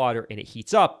salt water, and it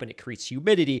heats up and it creates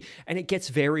humidity, and it gets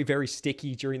very, very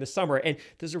sticky during the summer. And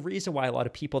there's a reason why a lot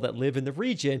of people that live in the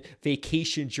region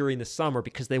vacation during the summer,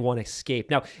 because they want to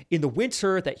escape. Now, in the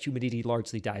winter, that humidity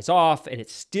largely dies off, and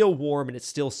it's still warm and it's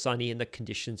still sunny, and the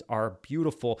conditions are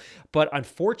beautiful. But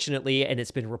unfortunately, and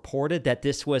it's been reported that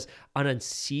this was an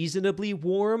unseasonably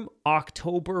warm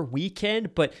October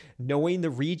weekend, but knowing the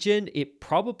region, it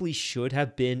probably should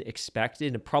have been expected,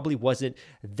 and it probably wasn't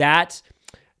that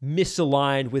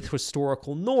misaligned with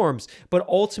historical norms. But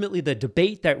ultimately, the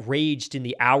debate that raged in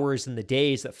the hours and the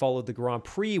days that followed the Grand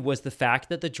Prix was the fact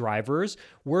that the drivers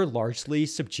were largely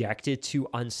subjected to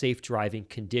unsafe driving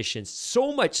conditions.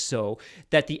 So much so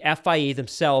that the FIA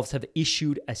themselves have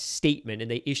issued a statement,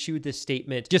 and they issued this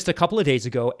statement just a couple of days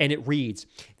ago, and it reads,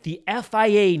 "The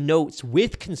FIA notes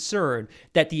with concern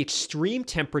that the extreme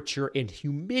temperature and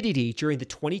humidity during the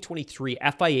 2023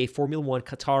 FIA Formula One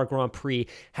Qatar Grand Prix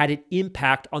had an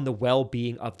impact on the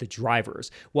well-being of the drivers.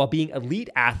 While being elite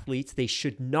athletes, they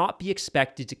should not be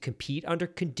expected to compete under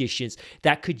conditions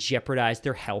that could jeopardize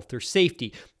their health or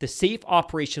safety. The safe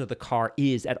operation of the car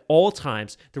is at all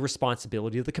times the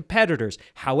responsibility of the competitors.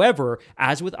 However,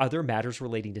 as with other matters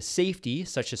relating to safety,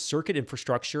 such as circuit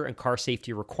infrastructure and car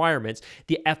safety requirements,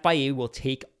 the FIA will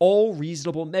take all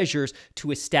reasonable measures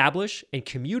to establish and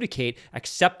communicate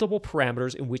acceptable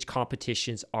parameters in which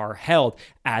competitions are held.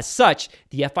 As such,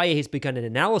 the FIA has begun an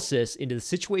analysis into the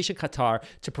situation in Qatar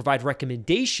to provide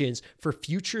recommendations for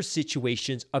future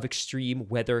situations of extreme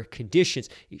weather conditions."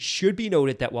 It should be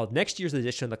noted that while next year's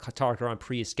edition of the Qatar Grand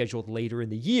Prix is scheduled later in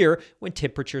the year, when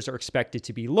temperatures are expected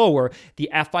to be lower,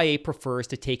 the FIA prefers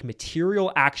to take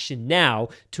material action now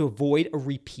to avoid a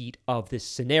repeat of this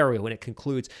scenario. And it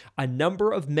concludes, "A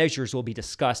number of measures will be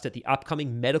discussed at the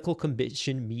upcoming medical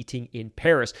commission meeting in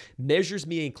Paris. Measures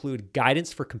may include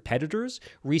guidance for competitors,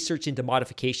 research into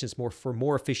modifications for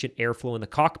more efficient airflow in the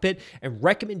cockpit, and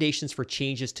recommendations for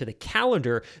changes to the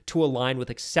calendar to align with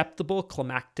acceptable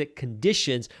climatic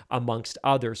conditions, amongst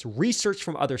others. Research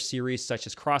from other series, such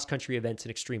as cross-country events and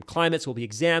extreme climates, will be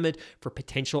examined for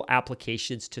potential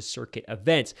applications to circuit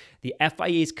events. The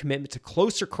FIA's commitment to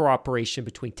closer cooperation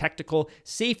between technical,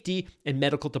 safety, and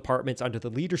medical departments under the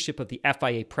leadership of the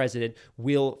FIA president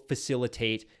will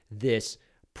facilitate this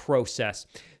process."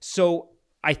 So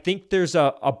I think there's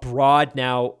a broad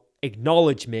now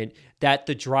acknowledgement that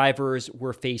the drivers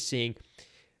were facing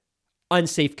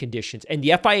unsafe conditions. And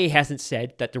the FIA hasn't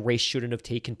said that the race shouldn't have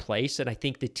taken place. And I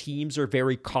think the teams are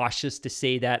very cautious to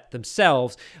say that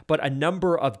themselves. But a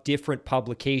number of different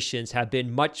publications have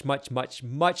been much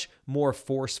more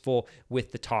forceful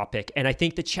with the topic. And I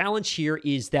think the challenge here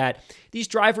is that these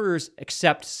drivers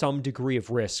accept some degree of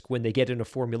risk when they get in a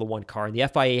Formula One car. And the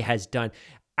FIA has done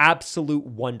absolute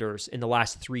wonders in the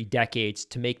last 3 decades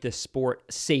to make this sport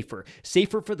safer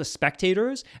for the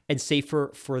spectators and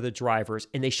safer for the drivers,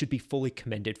 and they should be fully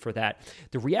commended for that.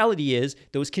 The reality is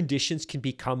those conditions can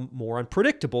become more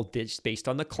unpredictable based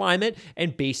on the climate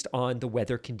and based on the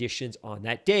weather conditions on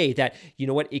that day. That, you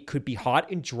know what, it could be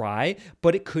hot and dry,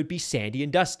 but it could be sandy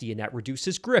and dusty, and that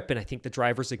reduces grip, and I think the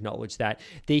drivers acknowledge that.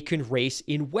 They can race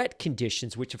in wet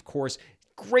conditions, which of course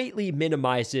greatly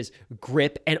minimizes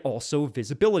grip and also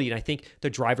visibility. And I think the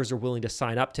drivers are willing to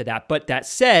sign up to that. But that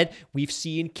said, we've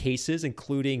seen cases,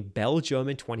 including Belgium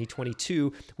in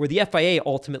 2022, where the FIA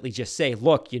ultimately just say,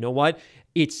 look, you know what?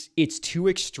 It's too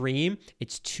extreme.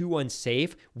 It's too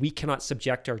unsafe. We cannot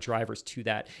subject our drivers to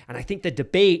that. And I think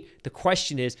the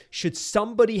question is, should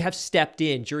somebody have stepped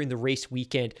in during the race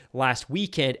weekend last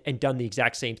weekend and done the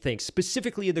exact same thing,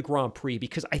 specifically in the Grand Prix?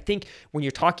 Because I think when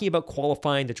you're talking about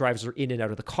qualifying, the drivers are in and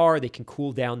out of the car. They can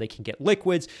cool down. They can get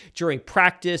liquids. During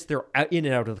practice, they're in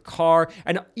and out of the car.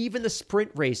 And even the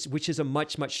sprint race, which is a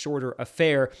much shorter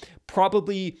affair,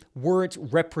 probably weren't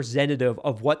representative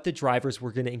of what the drivers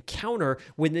were going to encounter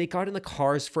when they got in the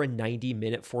cars for a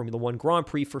 90-minute Formula One Grand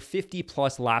Prix for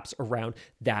 50-plus laps around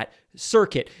that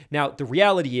circuit. Now, the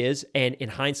reality is, and in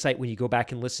hindsight, when you go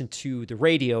back and listen to the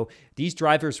radio, these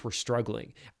drivers were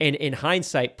struggling. And in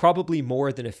hindsight, probably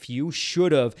more than a few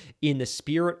should have, in the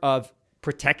spirit of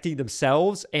protecting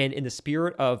themselves and in the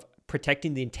spirit of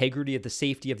protecting the integrity of the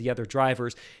safety of the other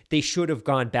drivers, they should have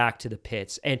gone back to the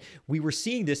pits. And we were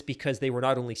seeing this because they were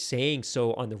not only saying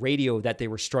so on the radio that they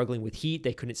were struggling with heat,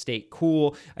 they couldn't stay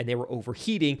cool, and they were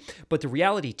overheating, but the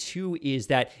reality too is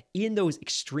that in those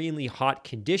extremely hot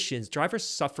conditions, drivers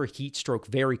suffer heat stroke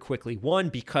very quickly. One,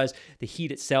 because the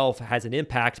heat itself has an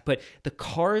impact, but the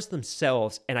cars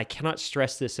themselves, and I cannot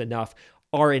stress this enough,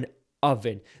 are an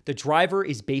oven. The driver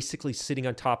is basically sitting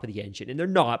on top of the engine, and they're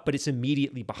not, but it's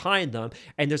immediately behind them.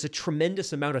 And there's a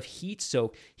tremendous amount of heat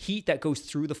soak, heat that goes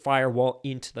through the firewall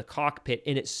into the cockpit,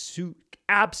 and it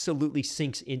absolutely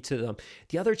sinks into them.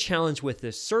 The other challenge with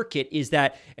this circuit is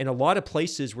that in a lot of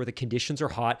places where the conditions are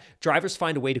hot, drivers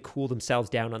find a way to cool themselves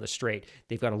down on the straight.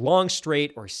 They've got a long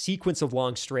straight or a sequence of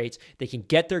long straights. They can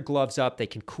get their gloves up. They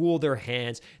can cool their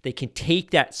hands. They can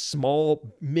take that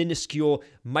small, minuscule,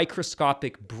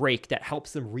 microscopic break that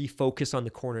helps them refocus on the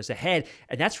corners ahead.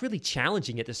 And that's really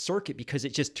challenging at the circuit because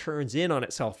it just turns in on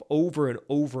itself over and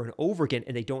over and over again,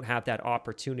 and they don't have that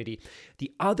opportunity.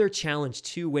 The other challenge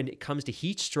too when it comes to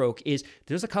heat stroke is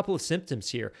there's a couple of symptoms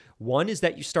here. One is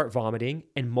that you start vomiting,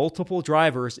 and multiple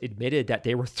drivers admitted that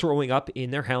they were throwing up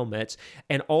in their helmets,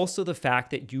 and also the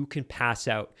fact that you can pass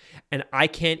out. And I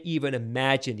can't even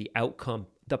imagine the outcome,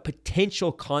 the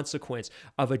potential consequence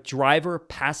of a driver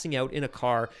passing out in a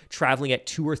car traveling at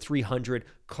 200 or 300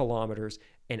 kilometers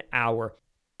an hour.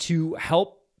 To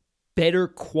help better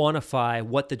quantify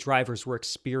what the drivers were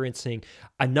experiencing,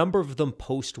 a number of them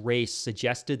post-race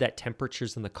suggested that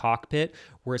temperatures in the cockpit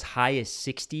were as high as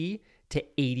 60 to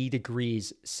 80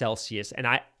 degrees Celsius. And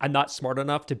I'm not smart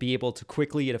enough to be able to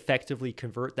quickly and effectively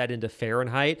convert that into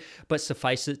Fahrenheit, but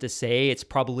suffice it to say, it's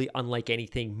probably unlike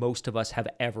anything most of us have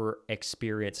ever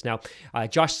experienced. Now,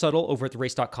 Josh Suttle over at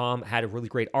therace.com had a really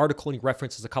great article, and he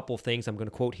references a couple of things. I'm going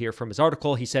to quote here from his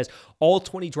article. He says, all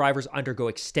 20 drivers undergo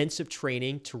extensive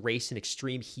training to race in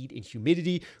extreme heat and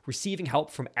humidity, receiving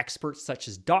help from experts such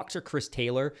as Dr. Chris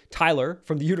Tyler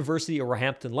from the University of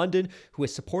Roehampton, London, who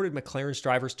has supported McLaren's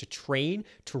drivers to train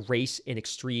to race in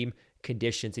extreme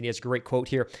conditions. And he has a great quote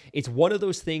here. It's one of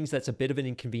those things that's a bit of an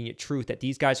inconvenient truth that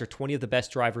these guys are 20 of the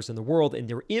best drivers in the world and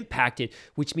they're impacted,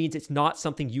 which means it's not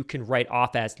something you can write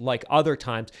off as, like other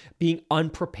times, being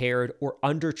unprepared or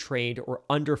undertrained or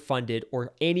underfunded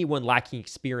or anyone lacking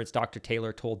experience, Dr.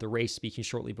 Taylor told the race, speaking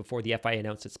shortly before the FIA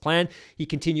announced its plan. He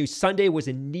continues, Sunday was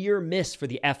a near miss for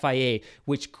the FIA,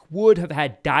 which would have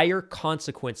had dire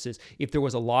consequences if there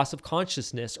was a loss of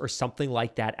consciousness or something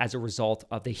like that as a result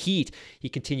of the heat. He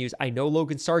continues, I know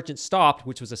Logan Sargent stopped,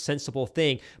 which was a sensible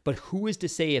thing, but who is to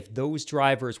say if those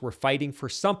drivers were fighting for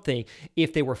something,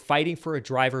 if they were fighting for a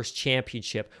driver's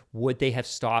championship, would they have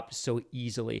stopped so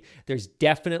easily? There's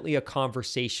definitely a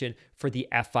conversation for the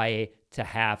FIA to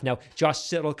have. Now, Josh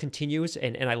Sittle continues,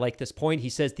 and I like this point. He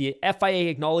says the FIA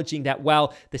acknowledging that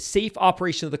while the safe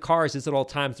operation of the cars is at all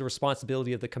times the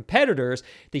responsibility of the competitors,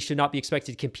 they should not be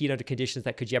expected to compete under conditions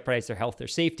that could jeopardize their health or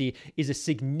safety is a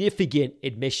significant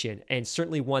admission, and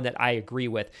certainly one that I agree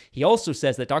with. He also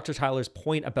says that Dr. Tyler's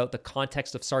point about the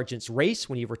context of Sargent's race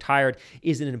when he retired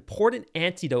is an important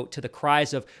antidote to the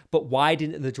cries of, but why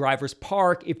didn't the drivers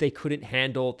park if they couldn't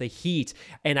handle the heat?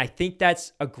 And I think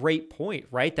that's a great point,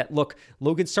 right? That look,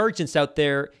 Logan Sargent's out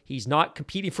there. He's not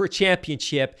competing for a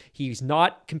championship. He's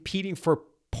not competing for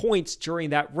points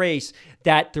during that race,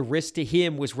 that the risk to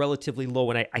him was relatively low.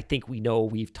 And I think we know,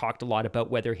 we've talked a lot about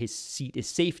whether his seat is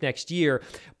safe next year,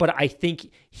 but I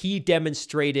think he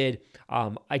demonstrated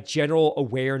a general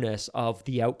awareness of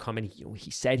the outcome. And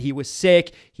he said he was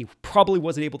sick. He probably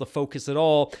wasn't able to focus at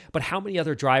all, but how many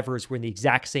other drivers were in the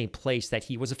exact same place that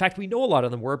he was? In fact, we know a lot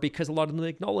of them were, because a lot of them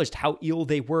acknowledged how ill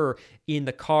they were in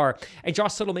the car. And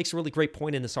Josh Suttle makes a really great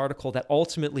point in this article that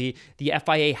ultimately the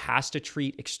FIA has to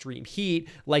treat extreme heat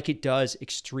like it does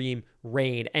extreme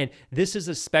rain. And this is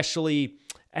especially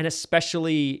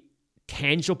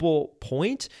tangible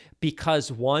point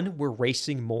because, one, we're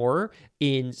racing more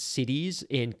in cities,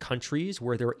 in countries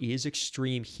where there is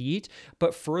extreme heat,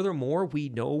 but furthermore, we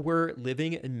know we're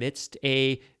living amidst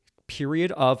a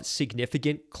period of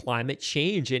significant climate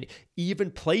change, and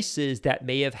even places that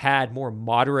may have had more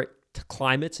moderate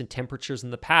climates and temperatures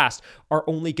in the past are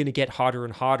only going to get hotter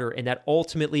and hotter, and that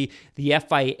ultimately the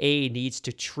FIA needs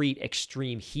to treat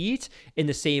extreme heat in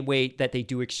the same way that they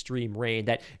do extreme rain.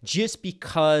 That just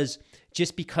because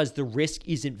the risk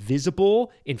isn't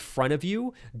visible in front of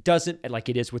you doesn't, like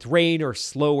it is with rain or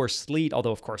snow or sleet,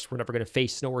 although of course we're never going to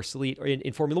face snow or sleet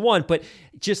in Formula One, but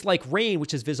just like rain,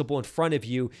 which is visible in front of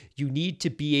you, you need to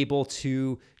be able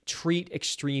to treat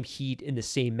extreme heat in the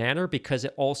same manner because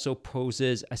it also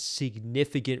poses a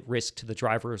significant risk to the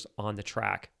drivers on the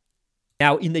track.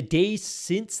 Now, in the days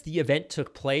since the event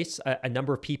took place, a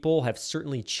number of people have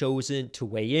certainly chosen to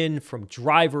weigh in, from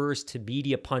drivers to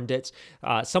media pundits,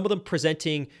 some of them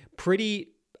presenting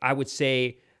pretty, I would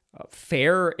say,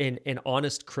 fair and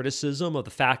honest criticism of the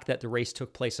fact that the race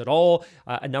took place at all.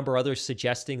 A number of others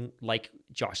suggesting, like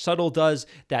Josh Suttle does,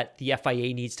 that the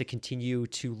FIA needs to continue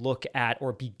to look at,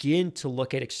 or begin to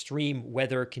look at, extreme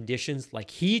weather conditions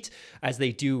like heat as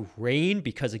they do rain,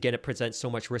 because again, it presents so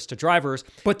much risk to drivers.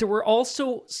 But there were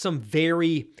also some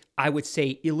very, I would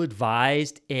say,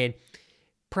 ill-advised and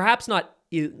perhaps not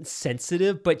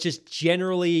insensitive, but just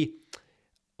generally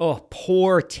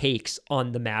poor takes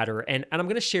on the matter. And I'm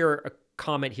going to share a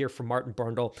comment here from Martin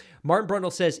Brundle. Martin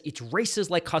Brundle says, it's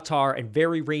races like Qatar and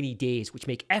very rainy days which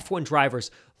make F1 drivers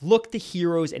look the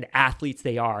heroes and athletes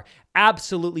they are.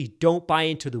 Absolutely don't buy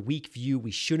into the weak view.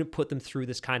 We shouldn't put them through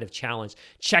this kind of challenge.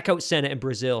 Check out Senna in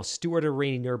Brazil, Stewart at a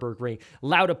rainy Nürburgring,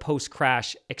 Lauda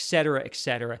post-crash, etc.,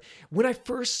 etc. When I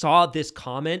first saw this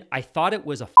comment, I thought it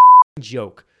was a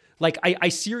joke. Like, I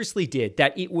seriously did,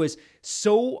 that it was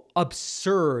so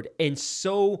absurd and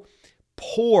so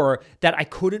poor that I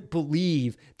couldn't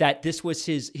believe that this was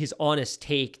his honest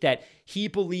take, that he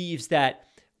believes that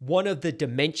one of the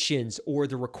dimensions or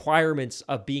the requirements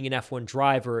of being an F1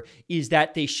 driver is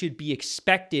that they should be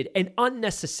expected, and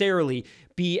unnecessarily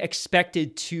be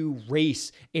expected, to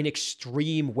race in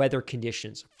extreme weather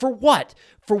conditions. For what?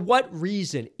 For what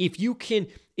reason? If you can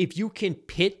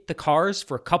pit the cars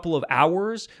for a couple of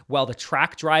hours while the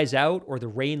track dries out or the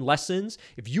rain lessens,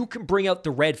 if you can bring out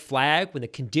the red flag when the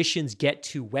conditions get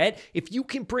too wet, if you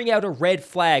can bring out a red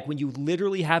flag when you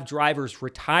literally have drivers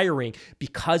retiring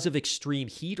because of extreme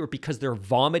heat or because they're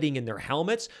vomiting in their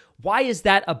helmets, why is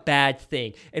that a bad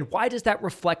thing? And why does that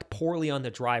reflect poorly on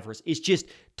the drivers? It's just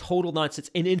total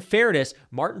nonsense. And in fairness,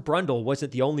 Martin Brundle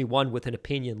wasn't the only one with an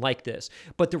opinion like this.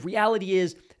 But the reality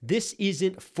is, this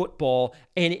isn't football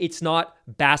and it's not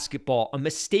basketball. A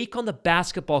mistake on the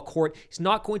basketball court is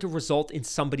not going to result in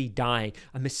somebody dying.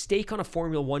 A mistake on a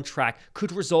Formula One track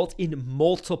could result in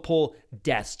multiple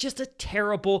deaths. Just a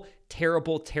terrible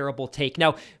take.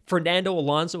 Now, Fernando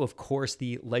Alonso, of course,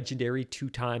 the legendary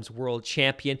 2-time world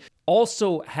champion,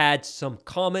 also had some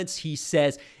comments. He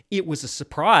says it was a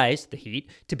surprise, the heat,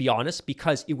 to be honest,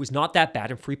 because it was not that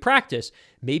bad in free practice.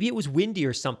 Maybe it was windy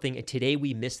or something, and today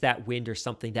we missed that wind or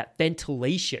something, that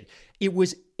ventilation. It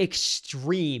was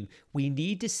extreme. We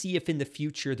need to see if in the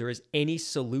future there is any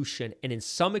solution, and in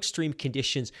some extreme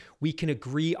conditions, we can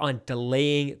agree on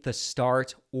delaying the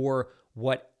start or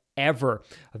whatever.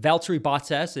 Valtteri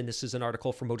Bottas, and this is an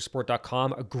article from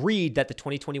motorsport.com, agreed that the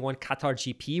 2021 Qatar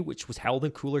GP, which was held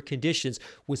in cooler conditions,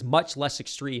 was much less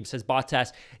extreme. Says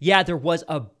Bottas, yeah, there was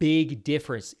a big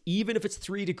difference. Even if it's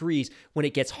 3 degrees, when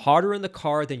it gets hotter in the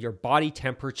car than your body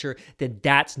temperature, then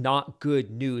that's not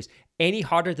good news. Any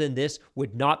hotter than this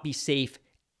would not be safe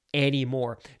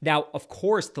anymore. Now, of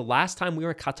course, the last time we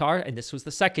were in Qatar, and this was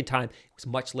the second time, it was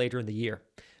much later in the year.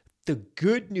 The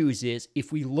good news is,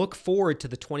 if we look forward to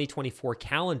the 2024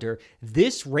 calendar,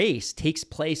 this race takes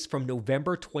place from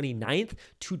November 29th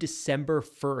to December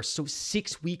 1st. So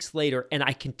 6 weeks later. And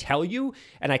I can tell you,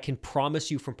 and I can promise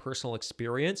you from personal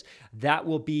experience, that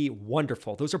will be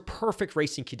wonderful. Those are perfect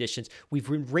racing conditions. We've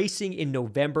been racing in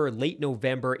November, late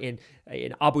November in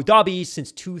Abu Dhabi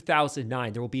since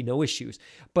 2009. There will be no issues.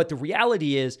 But the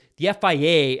reality is, the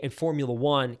FIA and Formula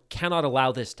One cannot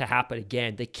allow this to happen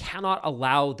again. They cannot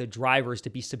allow the drivers to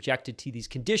be subjected to these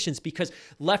conditions, because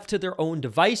left to their own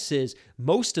devices,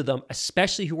 most of them,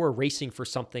 especially who are racing for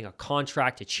something, a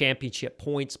contract, a championship,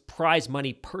 points, prize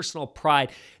money, personal pride,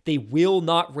 they will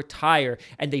not retire.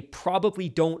 And they probably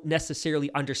don't necessarily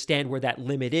understand where that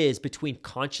limit is between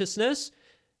consciousness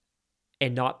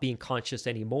and not being conscious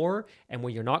anymore. And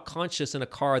when you're not conscious in a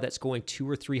car that's going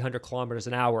 200 or 300 kilometers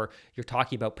an hour, you're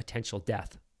talking about potential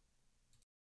death.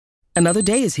 Another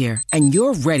day is here, and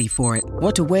you're ready for it.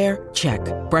 What to wear? Check.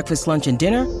 Breakfast, lunch, and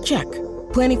dinner? Check.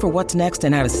 Planning for what's next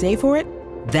and how to save for it?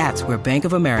 That's where Bank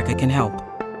of America can help.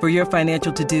 For your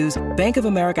financial to-dos, Bank of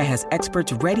America has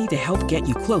experts ready to help get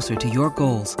you closer to your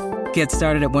goals. Get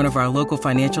started at one of our local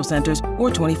financial centers or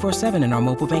 24/7 in our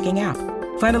mobile banking app.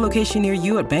 Find a location near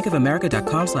you at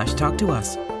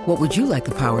bankofamerica.com/talktous. What would you like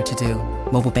the power to do?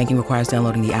 Mobile banking requires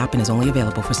downloading the app and is only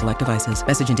available for select devices.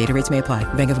 Message and data rates may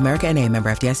apply. Bank of America NA, member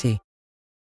FDIC.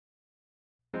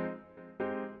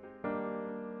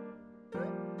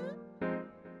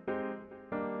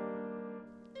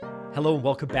 Hello and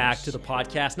welcome back to the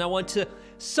podcast. Now, I want to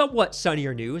somewhat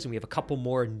sunnier news, and we have a couple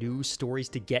more news stories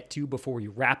to get to before we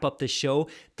wrap up the show.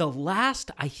 The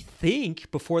last, I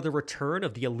think, before the return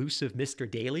of the elusive Mr.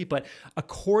 Daly, but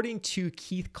according to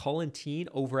Keith Collantine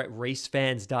over at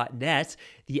racefans.net,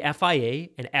 the FIA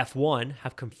and F1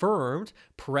 have confirmed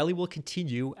Pirelli will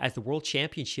continue as the World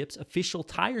Championship's official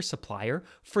tire supplier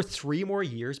for 3 more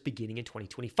years beginning in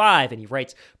 2025. And he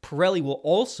writes, Pirelli will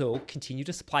also continue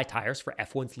to supply tires for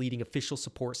F1's leading official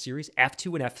support series,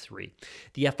 F2 and F3.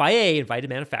 The FIA invited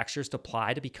manufacturers to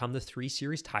apply to become the 3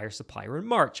 Series tire supplier in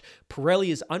March. Pirelli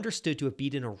is understood to have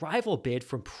beaten a rival bid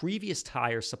from previous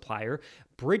tire supplier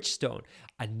Bridgestone.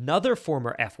 Another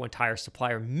former F1 tire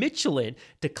supplier, Michelin,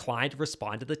 declined to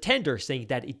respond to the tender, saying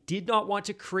that it did not want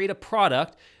to create a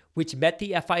product which met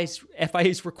the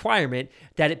FIA's requirement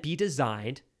that it be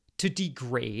designed to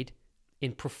degrade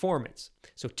in performance.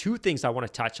 So 2 things I want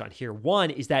to touch on here.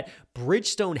 One is that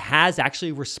Bridgestone has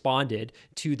actually responded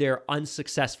to their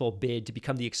unsuccessful bid to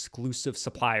become the exclusive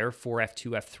supplier for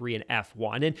F2, F3, and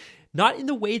F1. And not in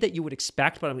the way that you would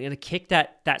expect, but I'm going to kick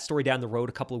that story down the road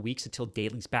a couple of weeks until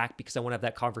Daly's back because I want to have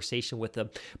that conversation with them.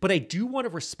 But I do want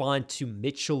to respond to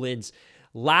Michelin's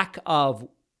lack of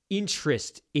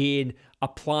interest in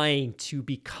applying to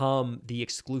become the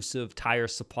exclusive tire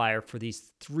supplier for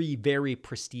these 3 very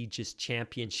prestigious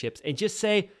championships and just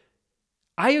say,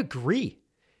 I agree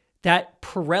that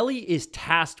Pirelli is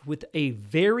tasked with a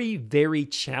very, very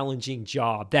challenging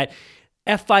job, that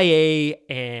FIA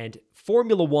and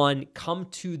Formula One come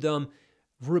to them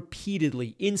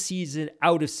repeatedly, in season,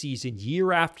 out of season,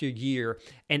 year after year,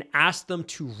 and ask them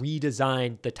to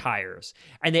redesign the tires.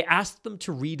 And they ask them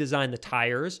to redesign the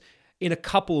tires in a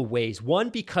couple of ways. One,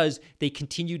 because they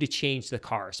continue to change the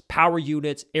cars, power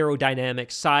units,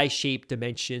 aerodynamics, size, shape,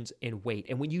 dimensions, and weight.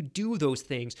 And when you do those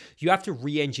things, you have to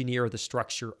re-engineer the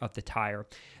structure of the tire.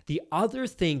 The other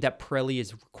thing that Pirelli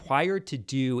is required to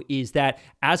do is that,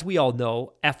 as we all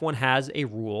know, F1 has a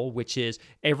rule, which is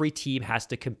every team has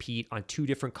to compete on 2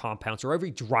 different compounds, or every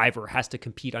driver has to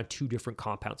compete on 2 different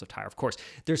compounds of tire. Of course,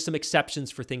 there's some exceptions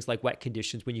for things like wet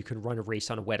conditions when you can run a race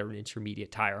on a wet or an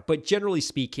intermediate tire. But generally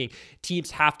speaking,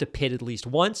 teams have to pit at least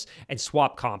once and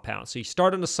swap compounds. So you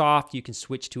start on a soft, you can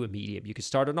switch to a medium. You can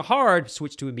start on a hard,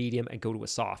 switch to a medium, and go to a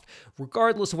soft.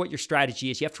 Regardless of what your strategy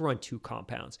is, you have to run 2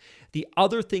 compounds. The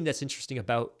other thing that's interesting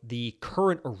about the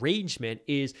current arrangement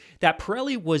is that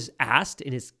Pirelli was asked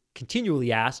and is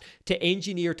continually asked to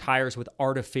engineer tires with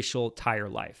artificial tire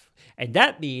life. And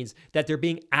that means that they're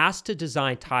being asked to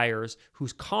design tires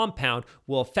whose compound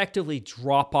will effectively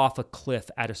drop off a cliff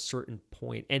at a certain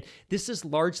point. And this is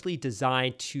largely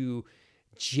designed to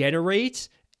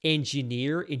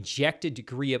inject a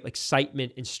degree of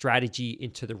excitement and strategy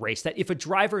into the race. That if a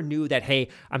driver knew that, hey,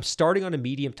 I'm starting on a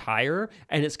medium tire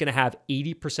and it's going to have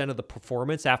 80% of the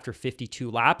performance after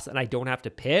 52 laps and I don't have to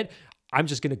pit, I'm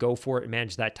just going to go for it and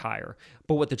manage that tire.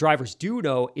 But what the drivers do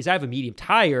know is I have a medium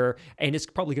tire and it's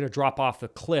probably going to drop off the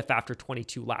cliff after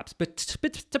 22 laps, but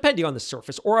depending on the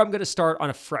surface. Or I'm going to start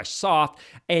on a fresh soft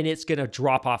and it's going to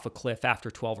drop off a cliff after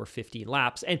 12 or 15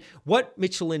 laps. And what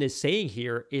Michelin is saying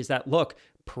here is that, look,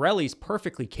 Pirelli's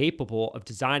perfectly capable of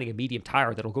designing a medium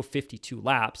tire that'll go 52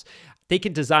 laps. They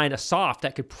can design a soft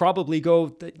that could probably go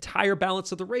the entire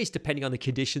balance of the race, depending on the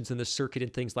conditions in the circuit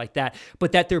and things like that.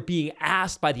 But that they're being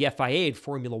asked by the FIA and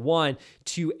Formula One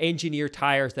to engineer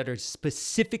tires that are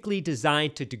specifically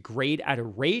designed to degrade at a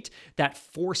rate that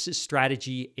forces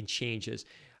strategy and changes.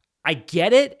 I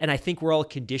get it, and I think we're all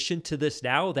conditioned to this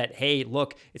now that, hey,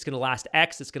 look, it's going to last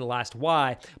X, it's going to last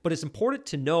Y, but it's important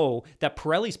to know that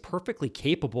Pirelli's perfectly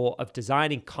capable of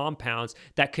designing compounds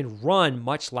that can run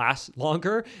much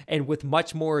longer and with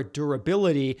much more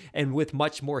durability and with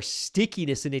much more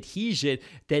stickiness and adhesion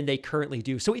than they currently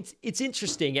do. So it's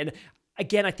interesting, and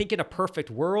again, I think in a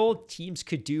perfect world, teams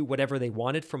could do whatever they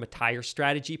wanted from a tire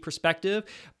strategy perspective.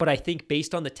 But I think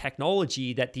based on the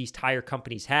technology that these tire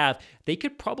companies have, they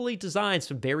could probably design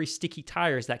some very sticky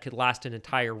tires that could last an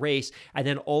entire race. And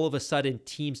then all of a sudden,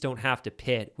 teams don't have to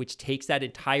pit, which takes that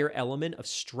entire element of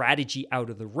strategy out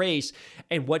of the race.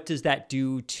 And what does that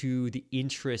do to the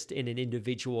interest in an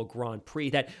individual Grand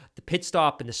Prix? That the pit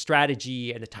stop and the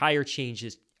strategy and the tire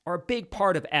changes are a big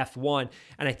part of F1.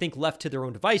 And I think left to their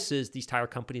own devices, these tire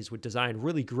companies would design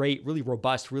really great, really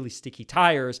robust, really sticky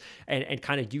tires and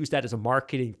kind of use that as a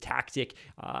marketing tactic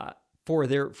for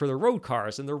their road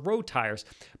cars and their road tires.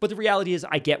 But the reality is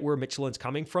I get where Michelin's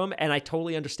coming from, and I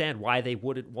totally understand why they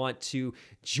wouldn't want to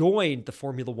join the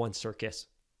Formula One circus.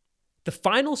 The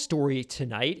final story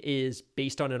tonight is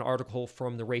based on an article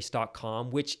from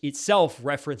therace.com, which itself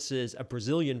references a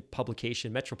Brazilian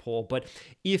publication, Metropole. But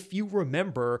if you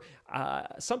remember,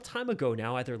 some time ago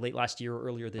now, either late last year or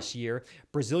earlier this year,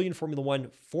 Brazilian Formula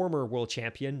One former world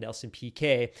champion Nelson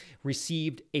Piquet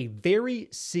received a very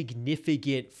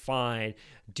significant fine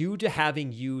due to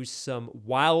having used some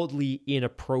wildly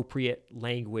inappropriate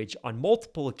language on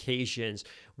multiple occasions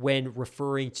when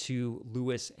referring to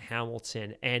Lewis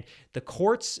Hamilton. And the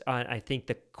courts, I think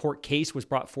the court case was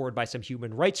brought forward by some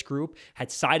human rights group, had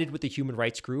sided with the human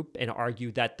rights group and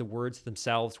argued that the words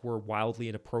themselves were wildly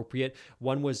inappropriate.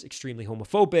 One was extremely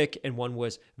homophobic and one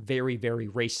was very, very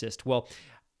racist. Well,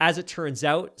 as it turns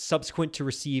out, subsequent to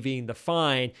receiving the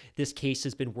fine, this case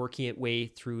has been working its way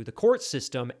through the court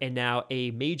system, and now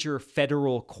a major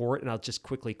federal court, and I'll just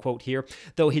quickly quote here,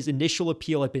 though his initial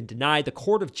appeal had been denied, the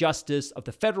Court of Justice of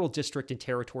the Federal District and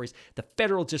Territories, the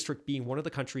Federal District being one of the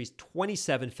country's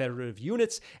 27 federative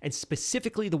units, and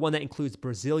specifically the one that includes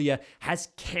Brasilia, has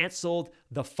canceled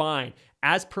the fine.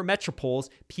 As per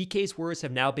Metropole's, Piquet's words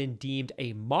have now been deemed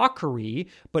a mockery,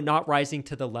 but not rising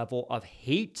to the level of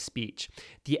hate speech.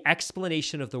 The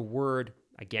explanation of the word,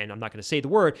 again, I'm not going to say the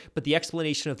word, but the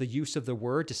explanation of the use of the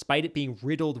word, despite it being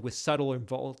riddled with subtle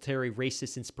involuntary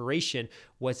racist inspiration,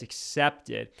 was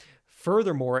accepted.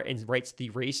 Furthermore, and writes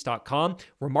therace.com,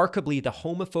 remarkably, the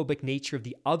homophobic nature of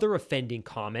the other offending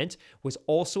comment was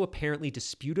also apparently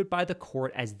disputed by the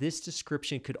court, as this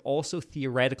description could also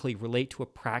theoretically relate to a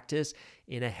practice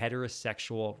in a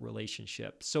heterosexual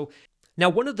relationship. So now,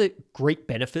 one of the great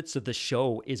benefits of the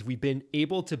show is we've been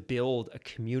able to build a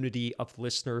community of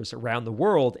listeners around the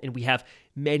world, and we have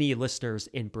many listeners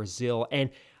in Brazil.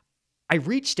 And I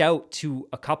reached out to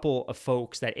a couple of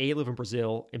folks that A, live in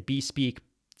Brazil, and B, speak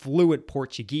fluent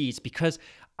Portuguese, because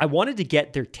I wanted to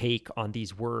get their take on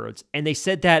these words. And they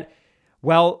said that,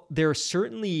 well, they're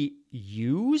certainly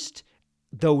used,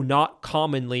 though not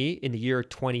commonly in the year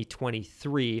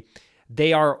 2023,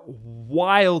 they are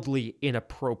wildly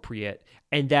inappropriate,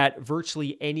 and that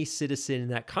virtually any citizen in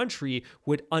that country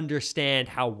would understand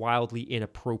how wildly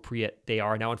inappropriate they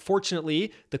are. Now,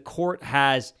 unfortunately, the court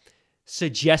has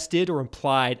suggested or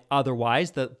implied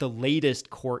otherwise, the latest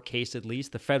court case, at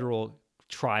least, the federal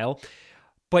trial,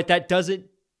 but that doesn't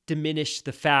diminish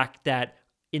the fact that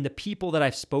in the people that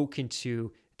I've spoken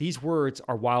to, these words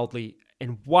are wildly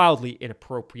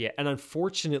inappropriate. And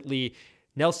unfortunately,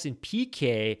 Nelson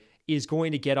Piquet is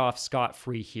going to get off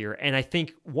scot-free here. And I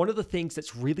think one of the things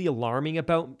that's really alarming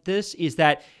about this is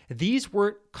that these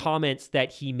weren't comments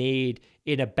that he made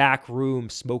in a back room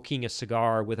smoking a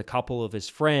cigar with a couple of his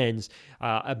friends,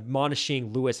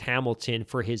 admonishing Lewis Hamilton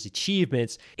for his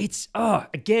achievements. It's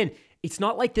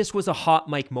not like this was a hot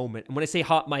mic moment. And when I say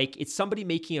hot mic, it's somebody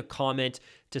making a comment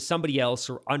to somebody else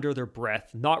or under their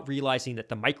breath, not realizing that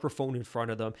the microphone in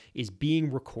front of them is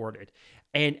being recorded.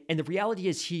 And the reality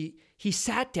is he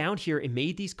sat down here and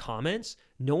made these comments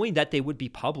knowing that they would be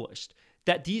published.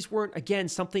 That these weren't, again,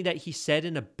 something that he said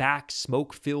in a back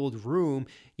smoke-filled room,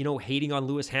 hating on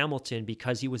Lewis Hamilton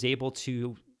because he was able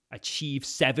to achieve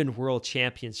 7 world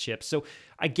championships. So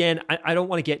again, I don't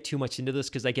want to get too much into this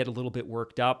because I get a little bit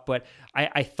worked up, but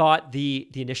I thought the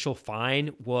initial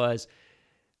fine was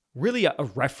really a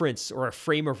reference or a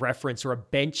frame of reference or a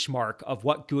benchmark of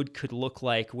what good could look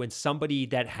like when somebody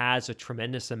that has a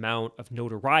tremendous amount of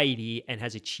notoriety and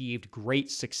has achieved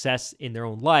great success in their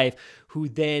own life, who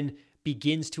then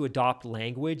begins to adopt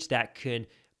language that can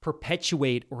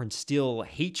perpetuate or instill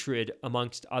hatred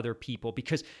amongst other people.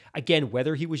 Because again,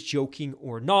 whether he was joking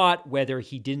or not, whether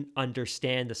he didn't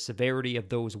understand the severity of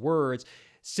those words,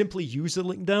 simply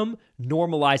using them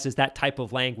normalizes that type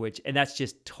of language. And that's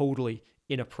just totally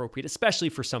inappropriate, especially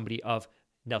for somebody of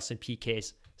Nelson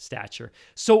Piquet's stature.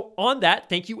 So on that,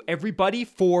 thank you everybody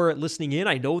for listening in.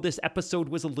 I know this episode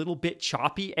was a little bit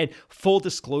choppy, and full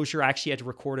disclosure, I actually had to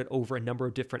record it over a number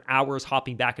of different hours,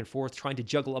 hopping back and forth, trying to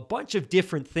juggle a bunch of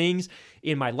different things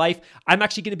in my life. I'm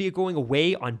actually going to be going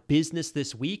away on business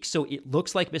this week, so it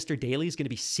looks like Mr. Daly is going to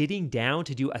be sitting down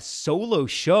to do a solo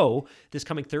show this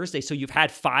coming Thursday. So you've had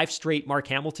 5 straight Mark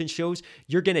Hamilton shows.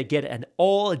 You're going to get an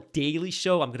all-daily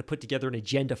show. I'm going to put together an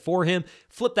agenda for him,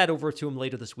 flip that over to him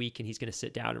later this week, and he's going to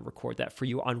sit down and record that for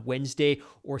you on Wednesday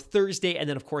or Thursday. And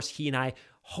then, of course, he and I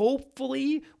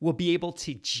hopefully will be able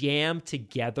to jam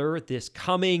together this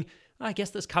coming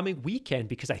weekend,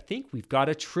 because I think we've got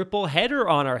a triple header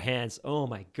on our hands. Oh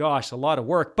my gosh, a lot of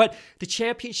work. But the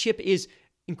championship is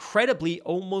incredibly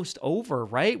almost over,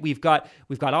 right? We've got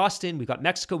Austin, we've got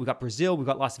Mexico, we've got Brazil, we've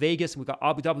got Las Vegas, and we've got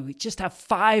Abu Dhabi. We just have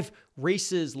 5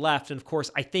 races left. And of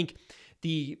course, I think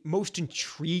the most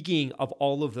intriguing of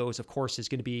all of those, of course, is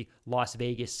going to be Las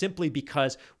Vegas, simply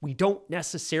because we don't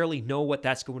necessarily know what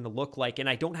that's going to look like. And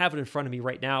I don't have it in front of me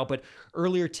right now, but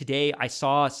earlier today, I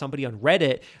saw somebody on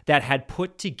Reddit that had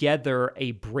put together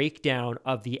a breakdown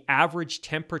of the average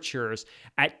temperatures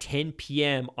at 10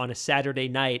 p.m. on a Saturday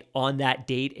night on that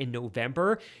date in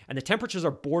November. And the temperatures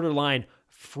are borderline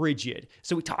frigid.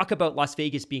 So we talk about Las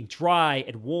Vegas being dry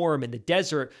and warm in the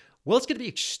desert. Well, it's going to be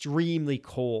extremely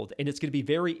cold, and it's going to be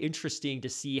very interesting to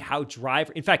see how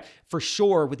in fact, for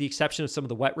sure, with the exception of some of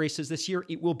the wet races this year,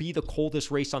 it will be the coldest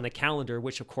race on the calendar,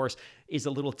 which of course is a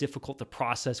little difficult to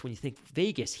process when you think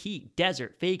Vegas, heat,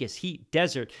 desert, Vegas, heat,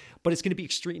 desert, but it's going to be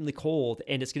extremely cold,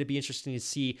 and it's going to be interesting to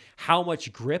see how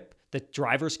much grip the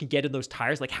drivers can get in those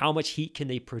tires, like how much heat can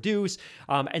they produce,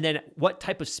 and then what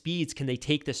type of speeds can they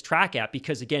take this track at,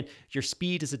 because again, your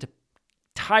speed is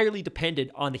entirely dependent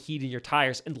on the heat in your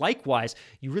tires. And likewise,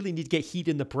 you really need to get heat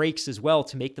in the brakes as well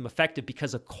to make them effective,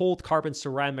 because a cold carbon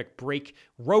ceramic brake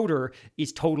rotor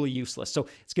is totally useless. So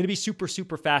it's going to be super,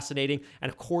 super fascinating.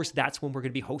 And of course, that's when we're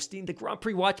going to be hosting the Grand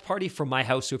Prix watch party from my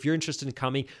house. So if you're interested in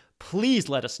coming, please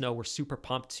let us know. We're super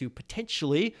pumped to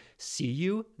potentially see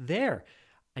you there.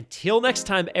 Until next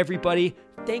time, everybody,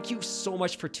 thank you so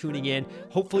much for tuning in.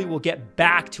 Hopefully we'll get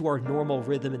back to our normal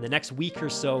rhythm in the next week or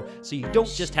so you don't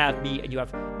just have me and you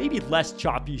have maybe less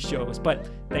choppy shows. But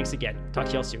thanks again. Talk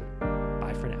to y'all soon.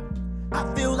 Bye for now.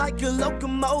 I feel like a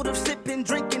locomotive, sipping,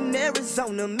 drinking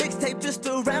Arizona. Mixtape just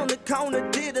around the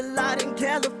corner, did a lot in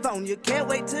California. Can't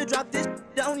wait to drop this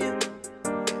on you.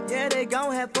 Yeah, they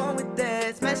gon' have fun with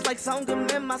that. Smash like Songam,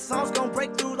 and my songs gon'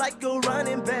 break through like a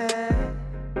running back.